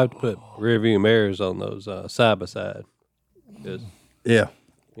 gonna have to put rear view mirrors on those side by side. 'Cause, Yeah.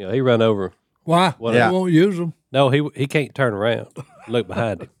 he run over. Why? What? They Yeah. won't use them. No, he can't turn around. Look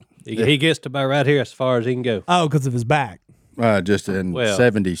behind him. He gets to about right here as far as he can go. Oh, because of his back. Just in Well,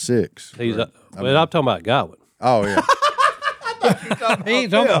 76. He's well, I'm talking about Godwin. Oh, yeah. He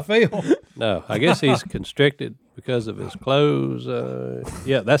ain't talking about Phil. No, I guess he's constricted because of his clothes.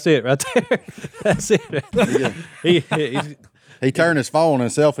 Yeah, that's it right there. That's it. He's, He turned his phone in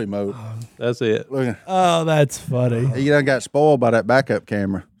selfie mode. that's it. Look, Oh, that's funny. he done got spoiled by that backup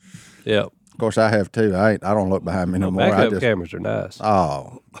camera. Yeah. Of course, I have too. I don't look behind me no more. I Backup just, cameras are nice.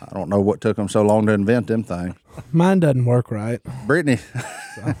 oh, I don't know what took them so long to invent them things. Mine doesn't work right.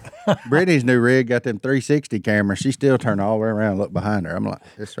 Brittany's new rig got them 360 cameras. She still turn all the way around and look behind her. I'm like,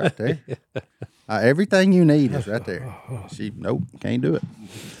 it's right there. Everything you need is right there. Nope, can't do it.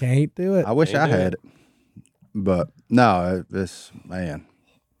 Can't do it. I wish I do had it. But no, man,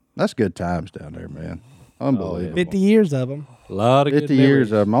 that's good times down there, man. Unbelievable. 50 years of them. A lot of 50 good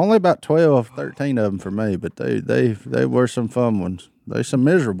years memories. of them. Only about 12, 13 of them for me, but they were some fun ones. There's some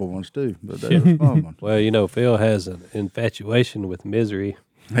miserable ones too, but they were fun ones. Well, you know, Phil has an infatuation with misery,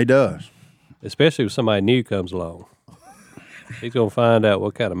 He does. especially if somebody new comes along. He's gonna find out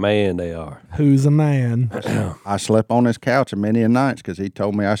what kind of man they are. Who's a man? I slept on his couch many a nights because he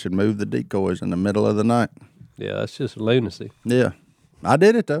told me I should move the decoys in the middle of the night. Yeah, that's just lunacy. Yeah. I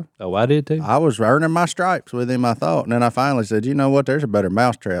did it though. Oh, I did too. I was earning my stripes with him, I thought. And then I finally said, you know what? There's a better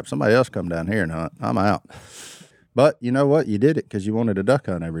mousetrap. Somebody else come down here and hunt. I'm out. But you know what? You did it because you wanted a duck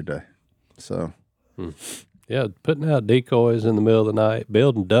hunt every day. So, Yeah, putting out decoys in the middle of the night,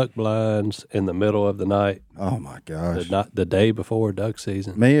 building duck blinds in the middle of the night, oh my gosh. the day before duck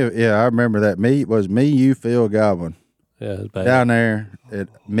season. Yeah, I remember that. Me, you, Phil Godwin, Yeah, it's bad. down there at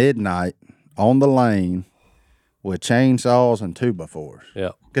midnight on the lane with chainsaws and 2x4s. Yeah.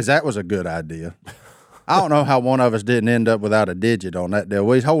 Because that was a good idea. I don't know how one of us didn't end up without a digit on that deal.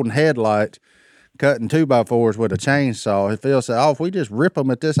 We was holding headlights, cutting 2x4s with a chainsaw. Phil said, if we just rip them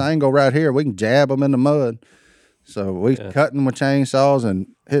at this angle right here, we can jab them in the mud. So we cutting with chainsaws and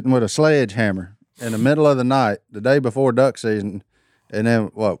hitting with a sledgehammer in the middle of the night, the day before duck season. And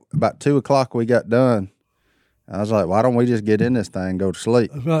then, about 2 o'clock we got done. I was like, why don't we just get in this thing and go to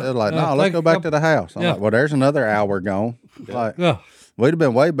sleep? right. They're like, Yeah, no, let's take go a back couple- to the house. I'm Yeah. like, well, there's another hour gone. Like, Yeah. we'd have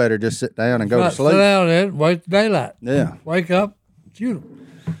been way better just sit down and go Right, to sleep. sit down there, wait the daylight. Yeah. Wake up, shoot 'em.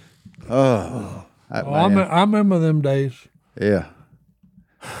 That Oh, man. I remember them days. Yeah.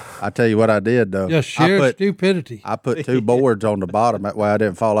 I tell you what I did though. Just sheer stupidity. I put 2 boards on the bottom. That way I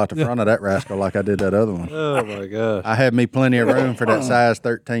didn't fall out the front of that rascal like I did that other one. Oh my gosh. I had me plenty of room for that size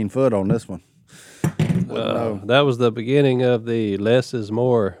 13 foot on this one. That was the beginning of the less is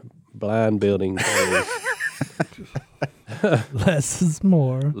more blind building phase. Less is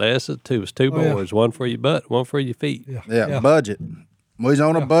more. Less is two. It's 2 yeah. boards, one for your butt, one for your feet. Yeah, budget. We's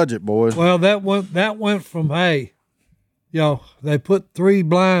on a budget, boys. Well, that went from, hey, they put 3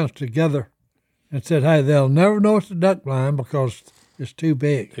 blinds together and said, hey, they'll never know it's a duck blind because it's too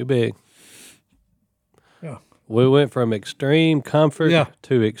big. Too big. Yeah. We went from extreme comfort Yeah.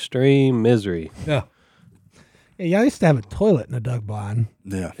 to extreme misery. Yeah. Yeah, y'all used to have a toilet in a duck blind.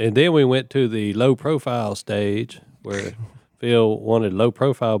 Yeah. And then we went to the low profile stage where Phil wanted low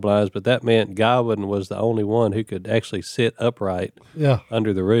profile blinds, but that meant Godwin was the only one who could actually sit upright Yeah.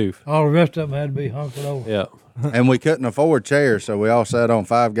 under the roof. All the rest of them had to be hunkered over. Yeah. And we couldn't afford chairs, so we all sat on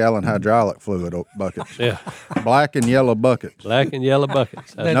 5-gallon hydraulic fluid buckets. Yeah. Black and yellow buckets. Black and yellow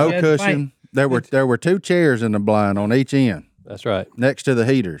buckets. That's, No You had to cushion. There were 2 chairs in the blind on each end that's right. next to the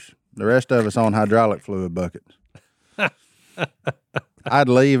heaters. The rest of us on hydraulic fluid buckets. I'd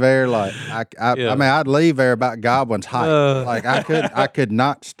leave there like I mean I'd leave there about Godwin's height. Like I could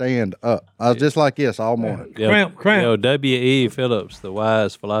not stand up. I was just like this all morning. Yeah. Cramp. You know, W.E. Phillips, the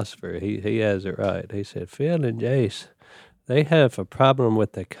wise philosopher, he has it right. He said, Phil and Jace, they have a problem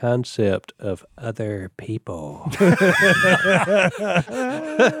with the concept of other people.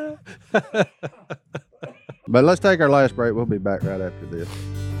 But let's take our last break. We'll be back right after this.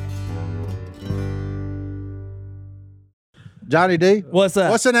 Johnny D, What's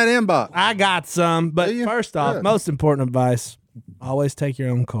up? what's in that inbox? I got some, but Do you? first off, Good. most important advice: always take your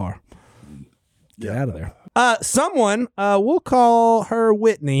own car. Get out of there. Someone, we'll call her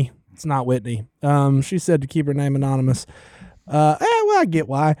Whitney. It's not Whitney. She said to keep her name anonymous. Well, I get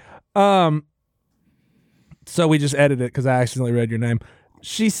why. So we just edited it because I accidentally read your name.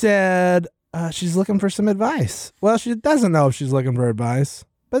 She said she's looking for some advice. Well, she doesn't know if she's looking for advice,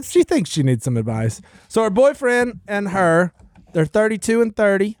 but she thinks she needs some advice. So her boyfriend and her, they're 32 and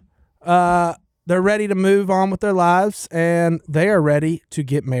 30. They're ready to move on with their lives, and they are ready to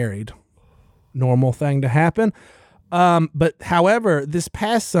get married. Normal thing to happen. But however, this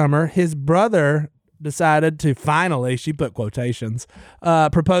past summer, his brother decided to finally, she put quotations,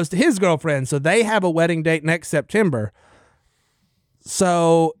 propose to his girlfriend. So they have a wedding date next September.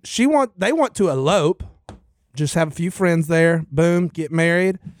 So they want to elope, just have a few friends there, boom, get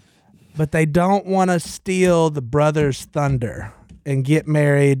married. But they don't want to steal the brother's thunder and get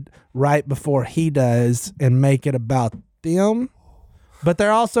married right before he does and make it about them. But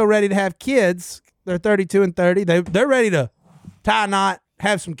they're also ready to have kids. They're 32 and 30. They're ready to tie a knot,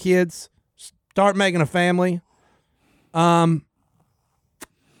 have some kids, start making a family.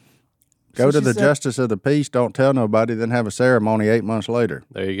 Go So to she the said- justice of the peace, don't tell nobody, then have a ceremony 8 months later.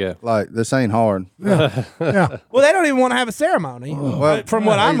 There you go. Like, this ain't hard. Well, they don't even want to have a ceremony. Well, from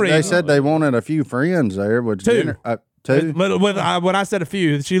what I'm reading. They said they wanted a few friends there. With Two. dinner, two? But when I said a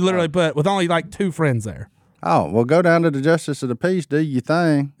few, she literally put with only like 2 friends there. Oh, well, go down to the justice of the peace, do your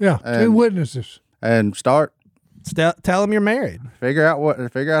thing. Yeah. 2 And- witnesses. and start Tell them you're married. figure out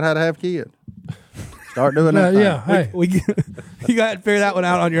how to have kids. Start doing that. thing. Yeah, hey. You got to figure that one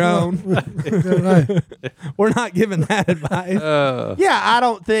out on your own. Hey. We're not giving that advice. Yeah, I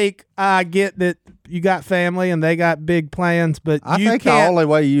don't think I get that you got family and they got big plans, but I you think the can't only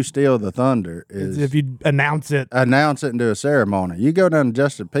way you steal the thunder is if you announce it. announce it and do a ceremony. You go down to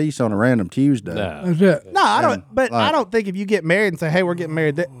Justice Peace on a random Tuesday. No. That's it. No, I don't. But I like- don't think if you get married and say, "Hey, we're getting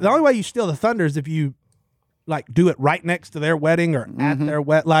married," the only way you steal the thunder is if you like do it right next to their wedding or at their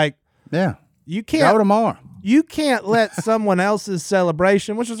Like Yeah. you Go can't. tomorrow. You can't let someone else's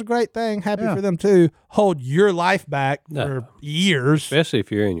celebration, which is a great thing, happy Yeah. for them too, hold your life back No. for years. Especially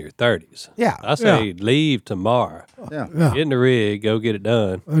if you're in your 30s. Yeah. I say leave tomorrow. Yeah. Get in the rig, go get it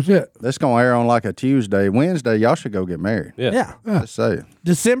done. That's it. This gonna air on like a Tuesday. Wednesday, y'all should go get married. Yeah. Yeah. Just saying.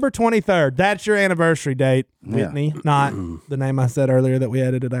 December 23rd. That's your anniversary date, Yeah. Whitney, not the name I said earlier that we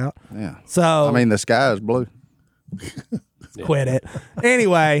edited out. Yeah. So I mean, the sky is blue. quit it.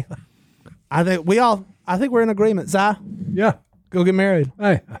 Anyway, I think we're in agreement. Si, Yeah. go get married.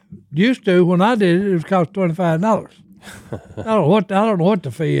 Hey, used to when I did it, it was cost $25. I don't know what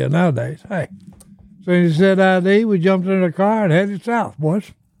the fee is nowadays. Hey, so he said ID. We jumped in the car and headed south,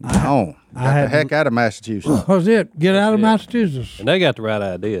 boys. Got the heck out of Massachusetts. That's it. Get out of Massachusetts. And they got the right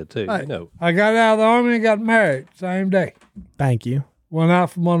idea, too. Hey, You know, I got out of the army and got married same day. Thank you. Went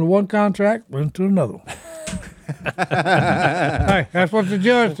out from under one contract, went to another one. Hey, that's what the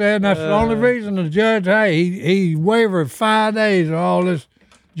judge said, and that's the only reason the judge, he wavered 5 days of all this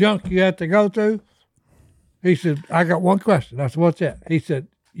junk you had to go through. He said, I got one question. I said, what's that? He said,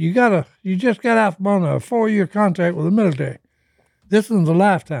 you just got out from under a 4-year contract with the military. This one's a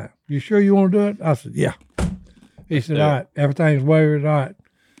lifetime. You sure you want to do it? I said, yeah. He said, all right, everything's wavered. All right,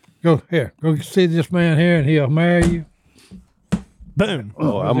 go see this man here, and he'll marry you. Boom.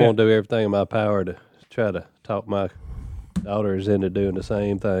 I'm going to do everything in my power to try to talk my daughters into doing the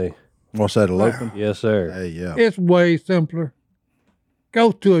same thing. What's that, eloping? Yes, sir. Hey, yeah. It's way simpler.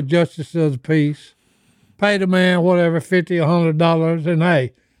 Go to a justice of the peace, pay the man whatever $50 or $100, and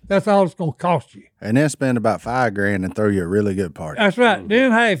hey, that's all it's gonna cost you. And then spend about $5,000 and throw you a really good party. That's right.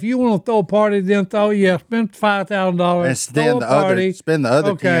 Then hey, if you want to throw a party, then spend $5,000 And spend the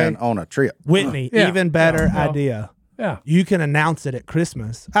other 10 on a trip. Whitney, Yeah. even better Yeah. idea. Yeah. You can announce it at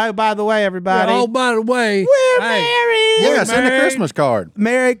Christmas. Oh, by the way, everybody. Oh, by the way, We're hey, married. Yeah, send a married. Christmas card.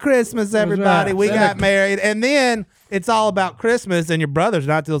 Merry Christmas, everybody. right. We Send got married. And then it's all about Christmas, and your brother's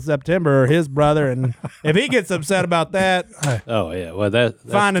not till September, or his brother. And if he gets upset about that, Oh, yeah. Well, that's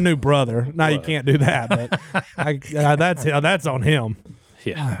find a new brother. No, you can't do that. But that's on him.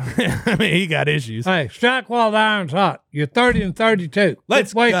 yeah. I mean, he got issues. Hey, strike while the iron's hot. You're 30 and 32.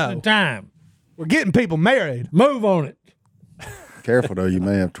 Let's Quit wasting go. time. We're getting people married. Move on it. Careful, though. You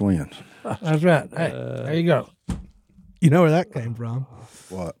may have twins. That's right. Hey, there you go. You know where that came from?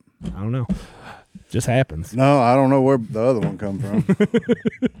 What? I don't know. Just happens. No, I don't know where the other one come from.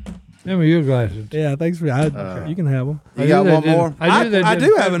 Give me your glasses. Yeah, thanks for you can have them. You got one more? I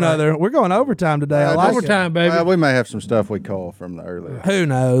do have another. We're going overtime today. I like it. Overtime, baby. Well, we may have some stuff we call from the earlier. Who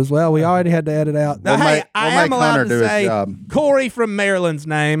knows? Well, we already had to edit out. We'll Hey, make- I we'll am make allowed Hunter to do his say job. Corey from Maryland's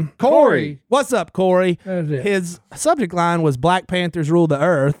name. Corey. What's up, Corey? That's it. His subject line was Black Panthers rule the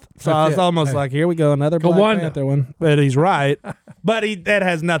earth. So I was That's it. almost Hey. like, here we go, another Black Kawanda. Panther one. But he's right. But that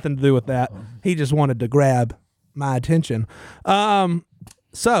has nothing to do with that. He just wanted to grab my attention.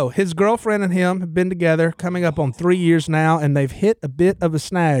 So his girlfriend and him have been together coming up on 3 years now, and they've hit a bit of a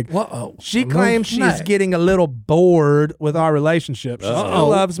snag. Uh-oh. She A little claims she's snag. getting a little bored with our relationship. She still Uh-oh.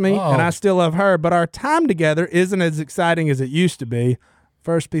 loves me, Uh-oh. and I still love her, but our time together isn't as exciting as it used to be.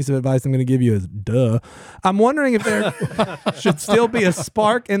 First piece of advice I'm going to give you is duh. I'm wondering if there should still be a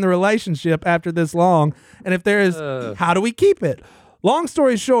spark in the relationship after this long, and if there is, how do we keep it? Long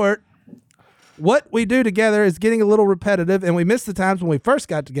story short, what we do together is getting a little repetitive, and we miss the times when we first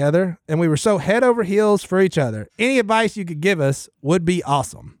got together and we were so head over heels for each other. Any advice you could give us would be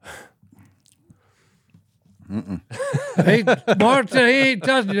awesome. Mark said he ain't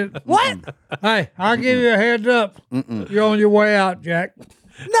touching it. What? Hey, I'll give you a heads up. You're on your way out, Jack.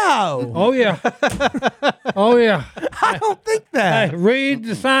 No, Oh, yeah. Oh, yeah. I don't think that. Hey, read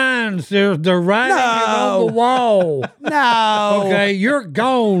the signs. The writing is No. on the wall. No. Okay, you're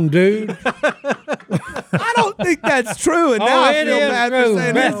gone, dude. I don't think that's true. And now I it feel is bad true. for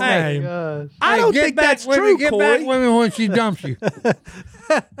saying his Hey, name. I Hey, don't get think back that's with true, me. Get Corey. back with me when she dumps you.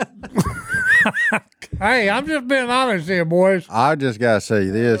 Hey, I'm just being honest here, boys. I just gotta say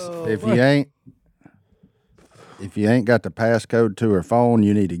this: if you ain't got the passcode to her phone,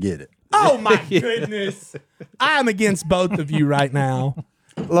 you need to get it. Oh my goodness. I'm against both of you right now.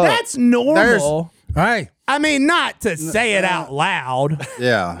 look, That's normal. Hey, I mean, not to say it out loud.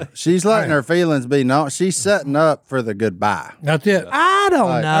 yeah, she's letting her feelings be known. She's setting up for the goodbye. that's it. I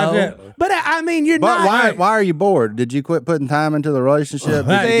don't know. that's But I mean, you're But not. why are you bored? Did you quit putting time into the relationship?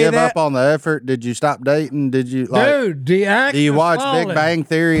 Did Hey, you give that- up on the effort? Did you stop dating? Did you like? Dude, the act Do you is watch falling. Big Bang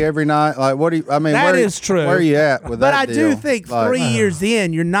Theory every night? Like, what do you? I mean, That where, is true. Where are you at with But that? I do deal? think Like, 3 years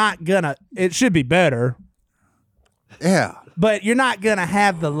in, you're not gonna. It should be better, Yeah. but you're not gonna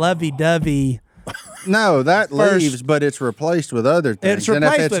have the lovey-dovey. No, that First- leaves, but it's replaced with other things. It's and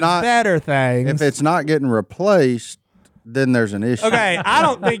replaced if it's with not, better things. if it's not getting replaced, then there's an issue. Okay, I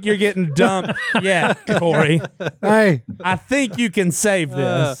don't think you're getting dumped yet, Corey. Hey, I think you can save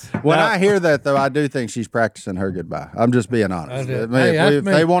this. When I hear that, though, I do think she's practicing her goodbye. I'm just being honest. That's it. I mean, Hey, that's if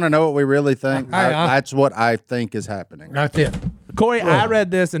me. they want to know what we really think, Hey, that's what I think is happening. that's it. Corey, I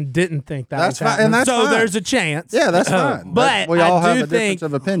read this and didn't think that That's was fine, and happening. that's so fine. there's a chance. Yeah, that's fine. But we all I have do a difference think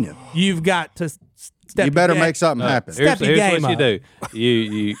of opinion. you've got to step. You better your make something happen. Step your Here's game what you up.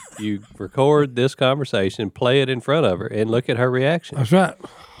 do. You record this conversation, play it in front of her, and look at her reaction. That's right.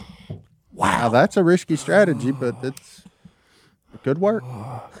 Now, that's a risky strategy, but it could work.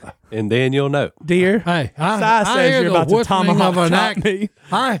 And then you'll know. Dear. Hey, Si I says hear you're the about to whistling tomahawk of an chop axe. me.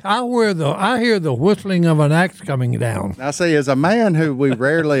 I hear the whistling of an axe coming down. Now, see, as a man who we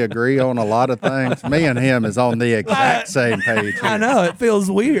rarely agree on a lot of things, me and him is on the exact same page. I know it feels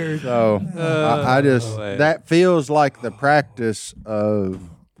weird. So I just, man. that feels like the practice of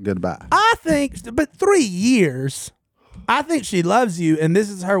goodbye. I think, but 3 years. I think she loves you, and this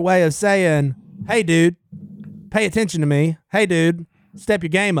is her way of saying, "Hey, dude, pay attention to me. Hey, dude, step your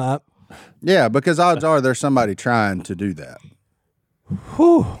game up." Yeah, because odds are there's somebody trying to do that.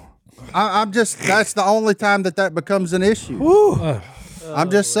 Whew. I'm just, that's the only time that becomes an issue. Whew. I'm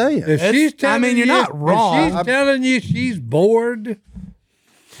just saying. If she's telling mean, you're you, not wrong. If she's telling you she's bored,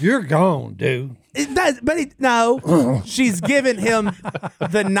 you're gone, dude. It does, but no, she's giving him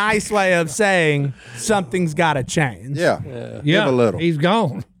the nice way of saying something's got to change. Yeah. Yeah, Give a little. He's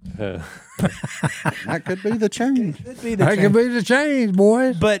gone. That could be the change. Could be the That change. could be the change,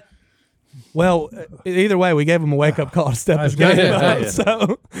 boys. But well, either way, we gave him a wake up call to step his That's game good.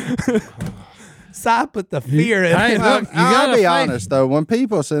 up. So, I put the fear in Hey, him. look, you I'll gotta be face- honest though, when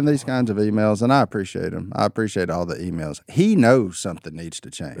people send these kinds of emails, and I appreciate them, I appreciate all the emails. He knows something needs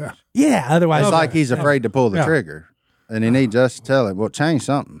to change. Yeah, otherwise, It's like he's afraid to pull the Yeah. trigger, and he needs us to tell him, "Well, change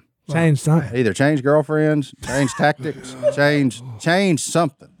something. change something. Either change girlfriends, change tactics, change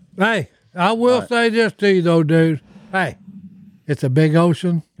something." Hey, I will say this to you though, dude. Hey, it's a big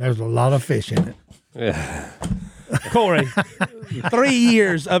ocean. There's a lot of fish in it. Corey, 3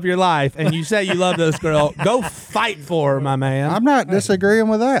 years of your life, and you say you love this girl. Go fight for her, my man. I'm not disagreeing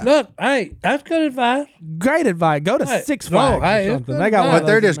with that. Look, hey, that's good advice. Great advice. Go to Hey, Six no, Flags hey, or it's something. good They got one advice. of But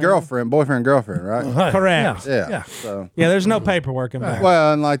they're those just in there. girlfriend, right? Correct. Yeah. So. Yeah, there's no paperwork involved.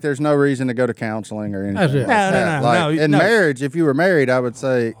 Well, and like, there's no reason to go to counseling or anything. That's it. like No, no, that. no, Like, no, in no. marriage, if you were married, I would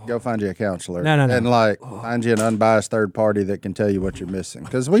say go find you a counselor. No, no, no. And like, find you an unbiased third party that can tell you what you're missing.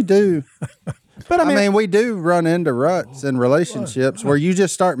 Because we do. But I mean, we do run into ruts in relationships where you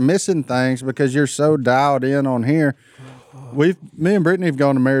just start missing things because you're so dialed in on here. Me and Brittany have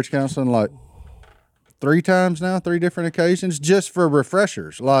gone to marriage counseling like 3 times now, 3 different occasions, just for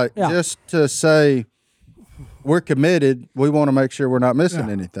refreshers. Like, Yeah. just to say, we're committed. We want to make sure we're not missing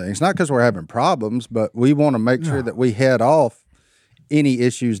anything. It's not because we're having problems, but we want to make sure that we head off any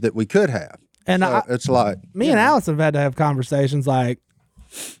issues that we could have. And So it's like, me and Alice have had to have conversations like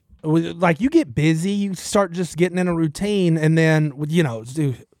you get busy, you start just getting in a routine, and then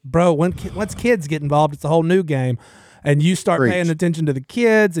dude, bro, once kids get involved, it's a whole new game, and you start Preach. paying attention to the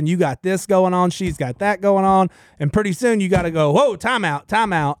kids, and you got this going on, she's got that going on, and pretty soon you got to go, whoa, time out,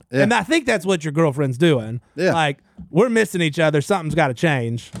 Yeah. and I think that's what your girlfriend's doing. Yeah. Like, we're missing each other, something's got to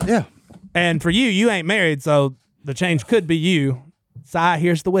change, yeah. and for you ain't married, so the change could be you. Sigh,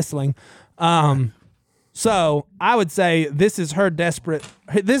 here's the whistling. So I would say this is her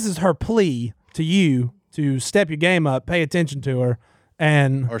plea to you to step your game up, pay attention to her,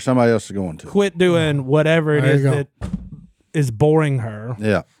 and Or somebody else is going to. quit doing whatever it There is you go. that is boring her.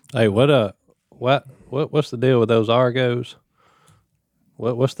 Yeah. Hey, what's the deal with those Argos?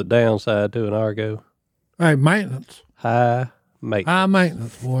 What's the downside to an Argo? Hey, maintenance. High maintenance. High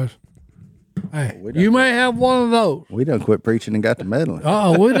maintenance, boys. Hey, you may have one of those. We done quit preaching and got to meddling.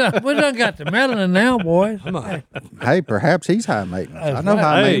 Oh, we done got the meddling now, boys. Hey, perhaps he's high maintenance. I know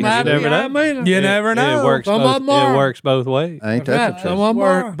high Hey, maintenance. Might you be never high know. maintenance. You never know. It works Some both. of 'em are. It works both ways. Ain't that Right, the some truth? of 'em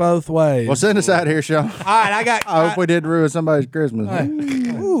Work are. both ways. Well, send us out here, Sean. All right, I got. I hope we did ruin somebody's Christmas.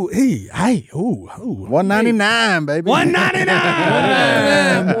 Ooh, Ooh, hey, ooh. $1.99, baby.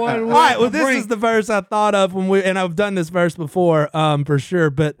 $1.99. Boy, All right, well, this is the verse I thought of and I've done this verse before, for sure,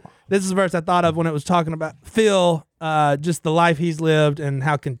 but this is the verse I thought of when it was talking about Phil, just the life he's lived and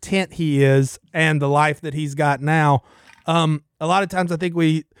how content he is and the life that he's got now. A lot of times I think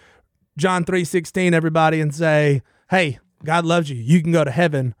John 3:16, everybody, and say, hey, God loves you. You can go to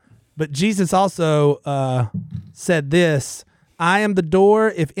heaven. But Jesus also said this, I am the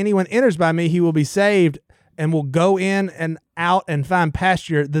door. If anyone enters by me, he will be saved and will go in and out and find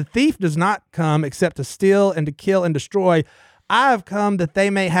pasture. The thief does not come except to steal and to kill and destroy. I have come that they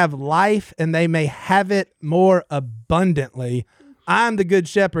may have life and they may have it more abundantly. I am the good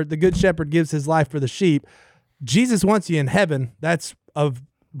shepherd. The good shepherd gives his life for the sheep. Jesus wants you in heaven. That's of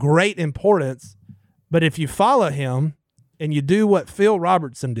great importance. But if you follow him and you do what Phil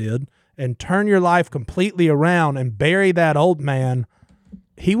Robertson did and turn your life completely around and bury that old man,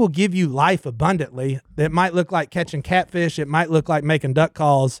 he will give you life abundantly. It might look like catching catfish. It might look like making duck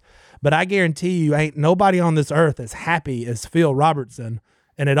calls. But I guarantee you ain't nobody on this earth as happy as Phil Robertson.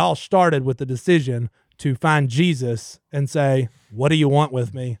 And it all started with the decision to find Jesus and say, what do you want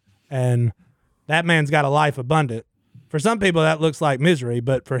with me? And that man's got a life abundant. For some people, that looks like misery.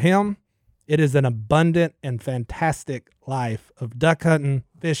 But for him, it is an abundant and fantastic life of duck hunting,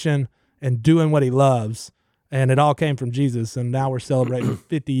 fishing, and doing what he loves. And it all came from Jesus. And now we're celebrating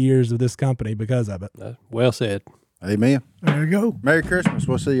 50 years of this company because of it. Well said. Amen. There you go. Merry Christmas.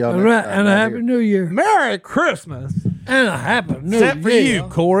 We'll see y'all All next right, time and a right happy here. New Year. Merry Christmas. And a happy New Year. Except for you,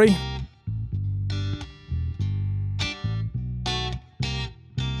 Corey.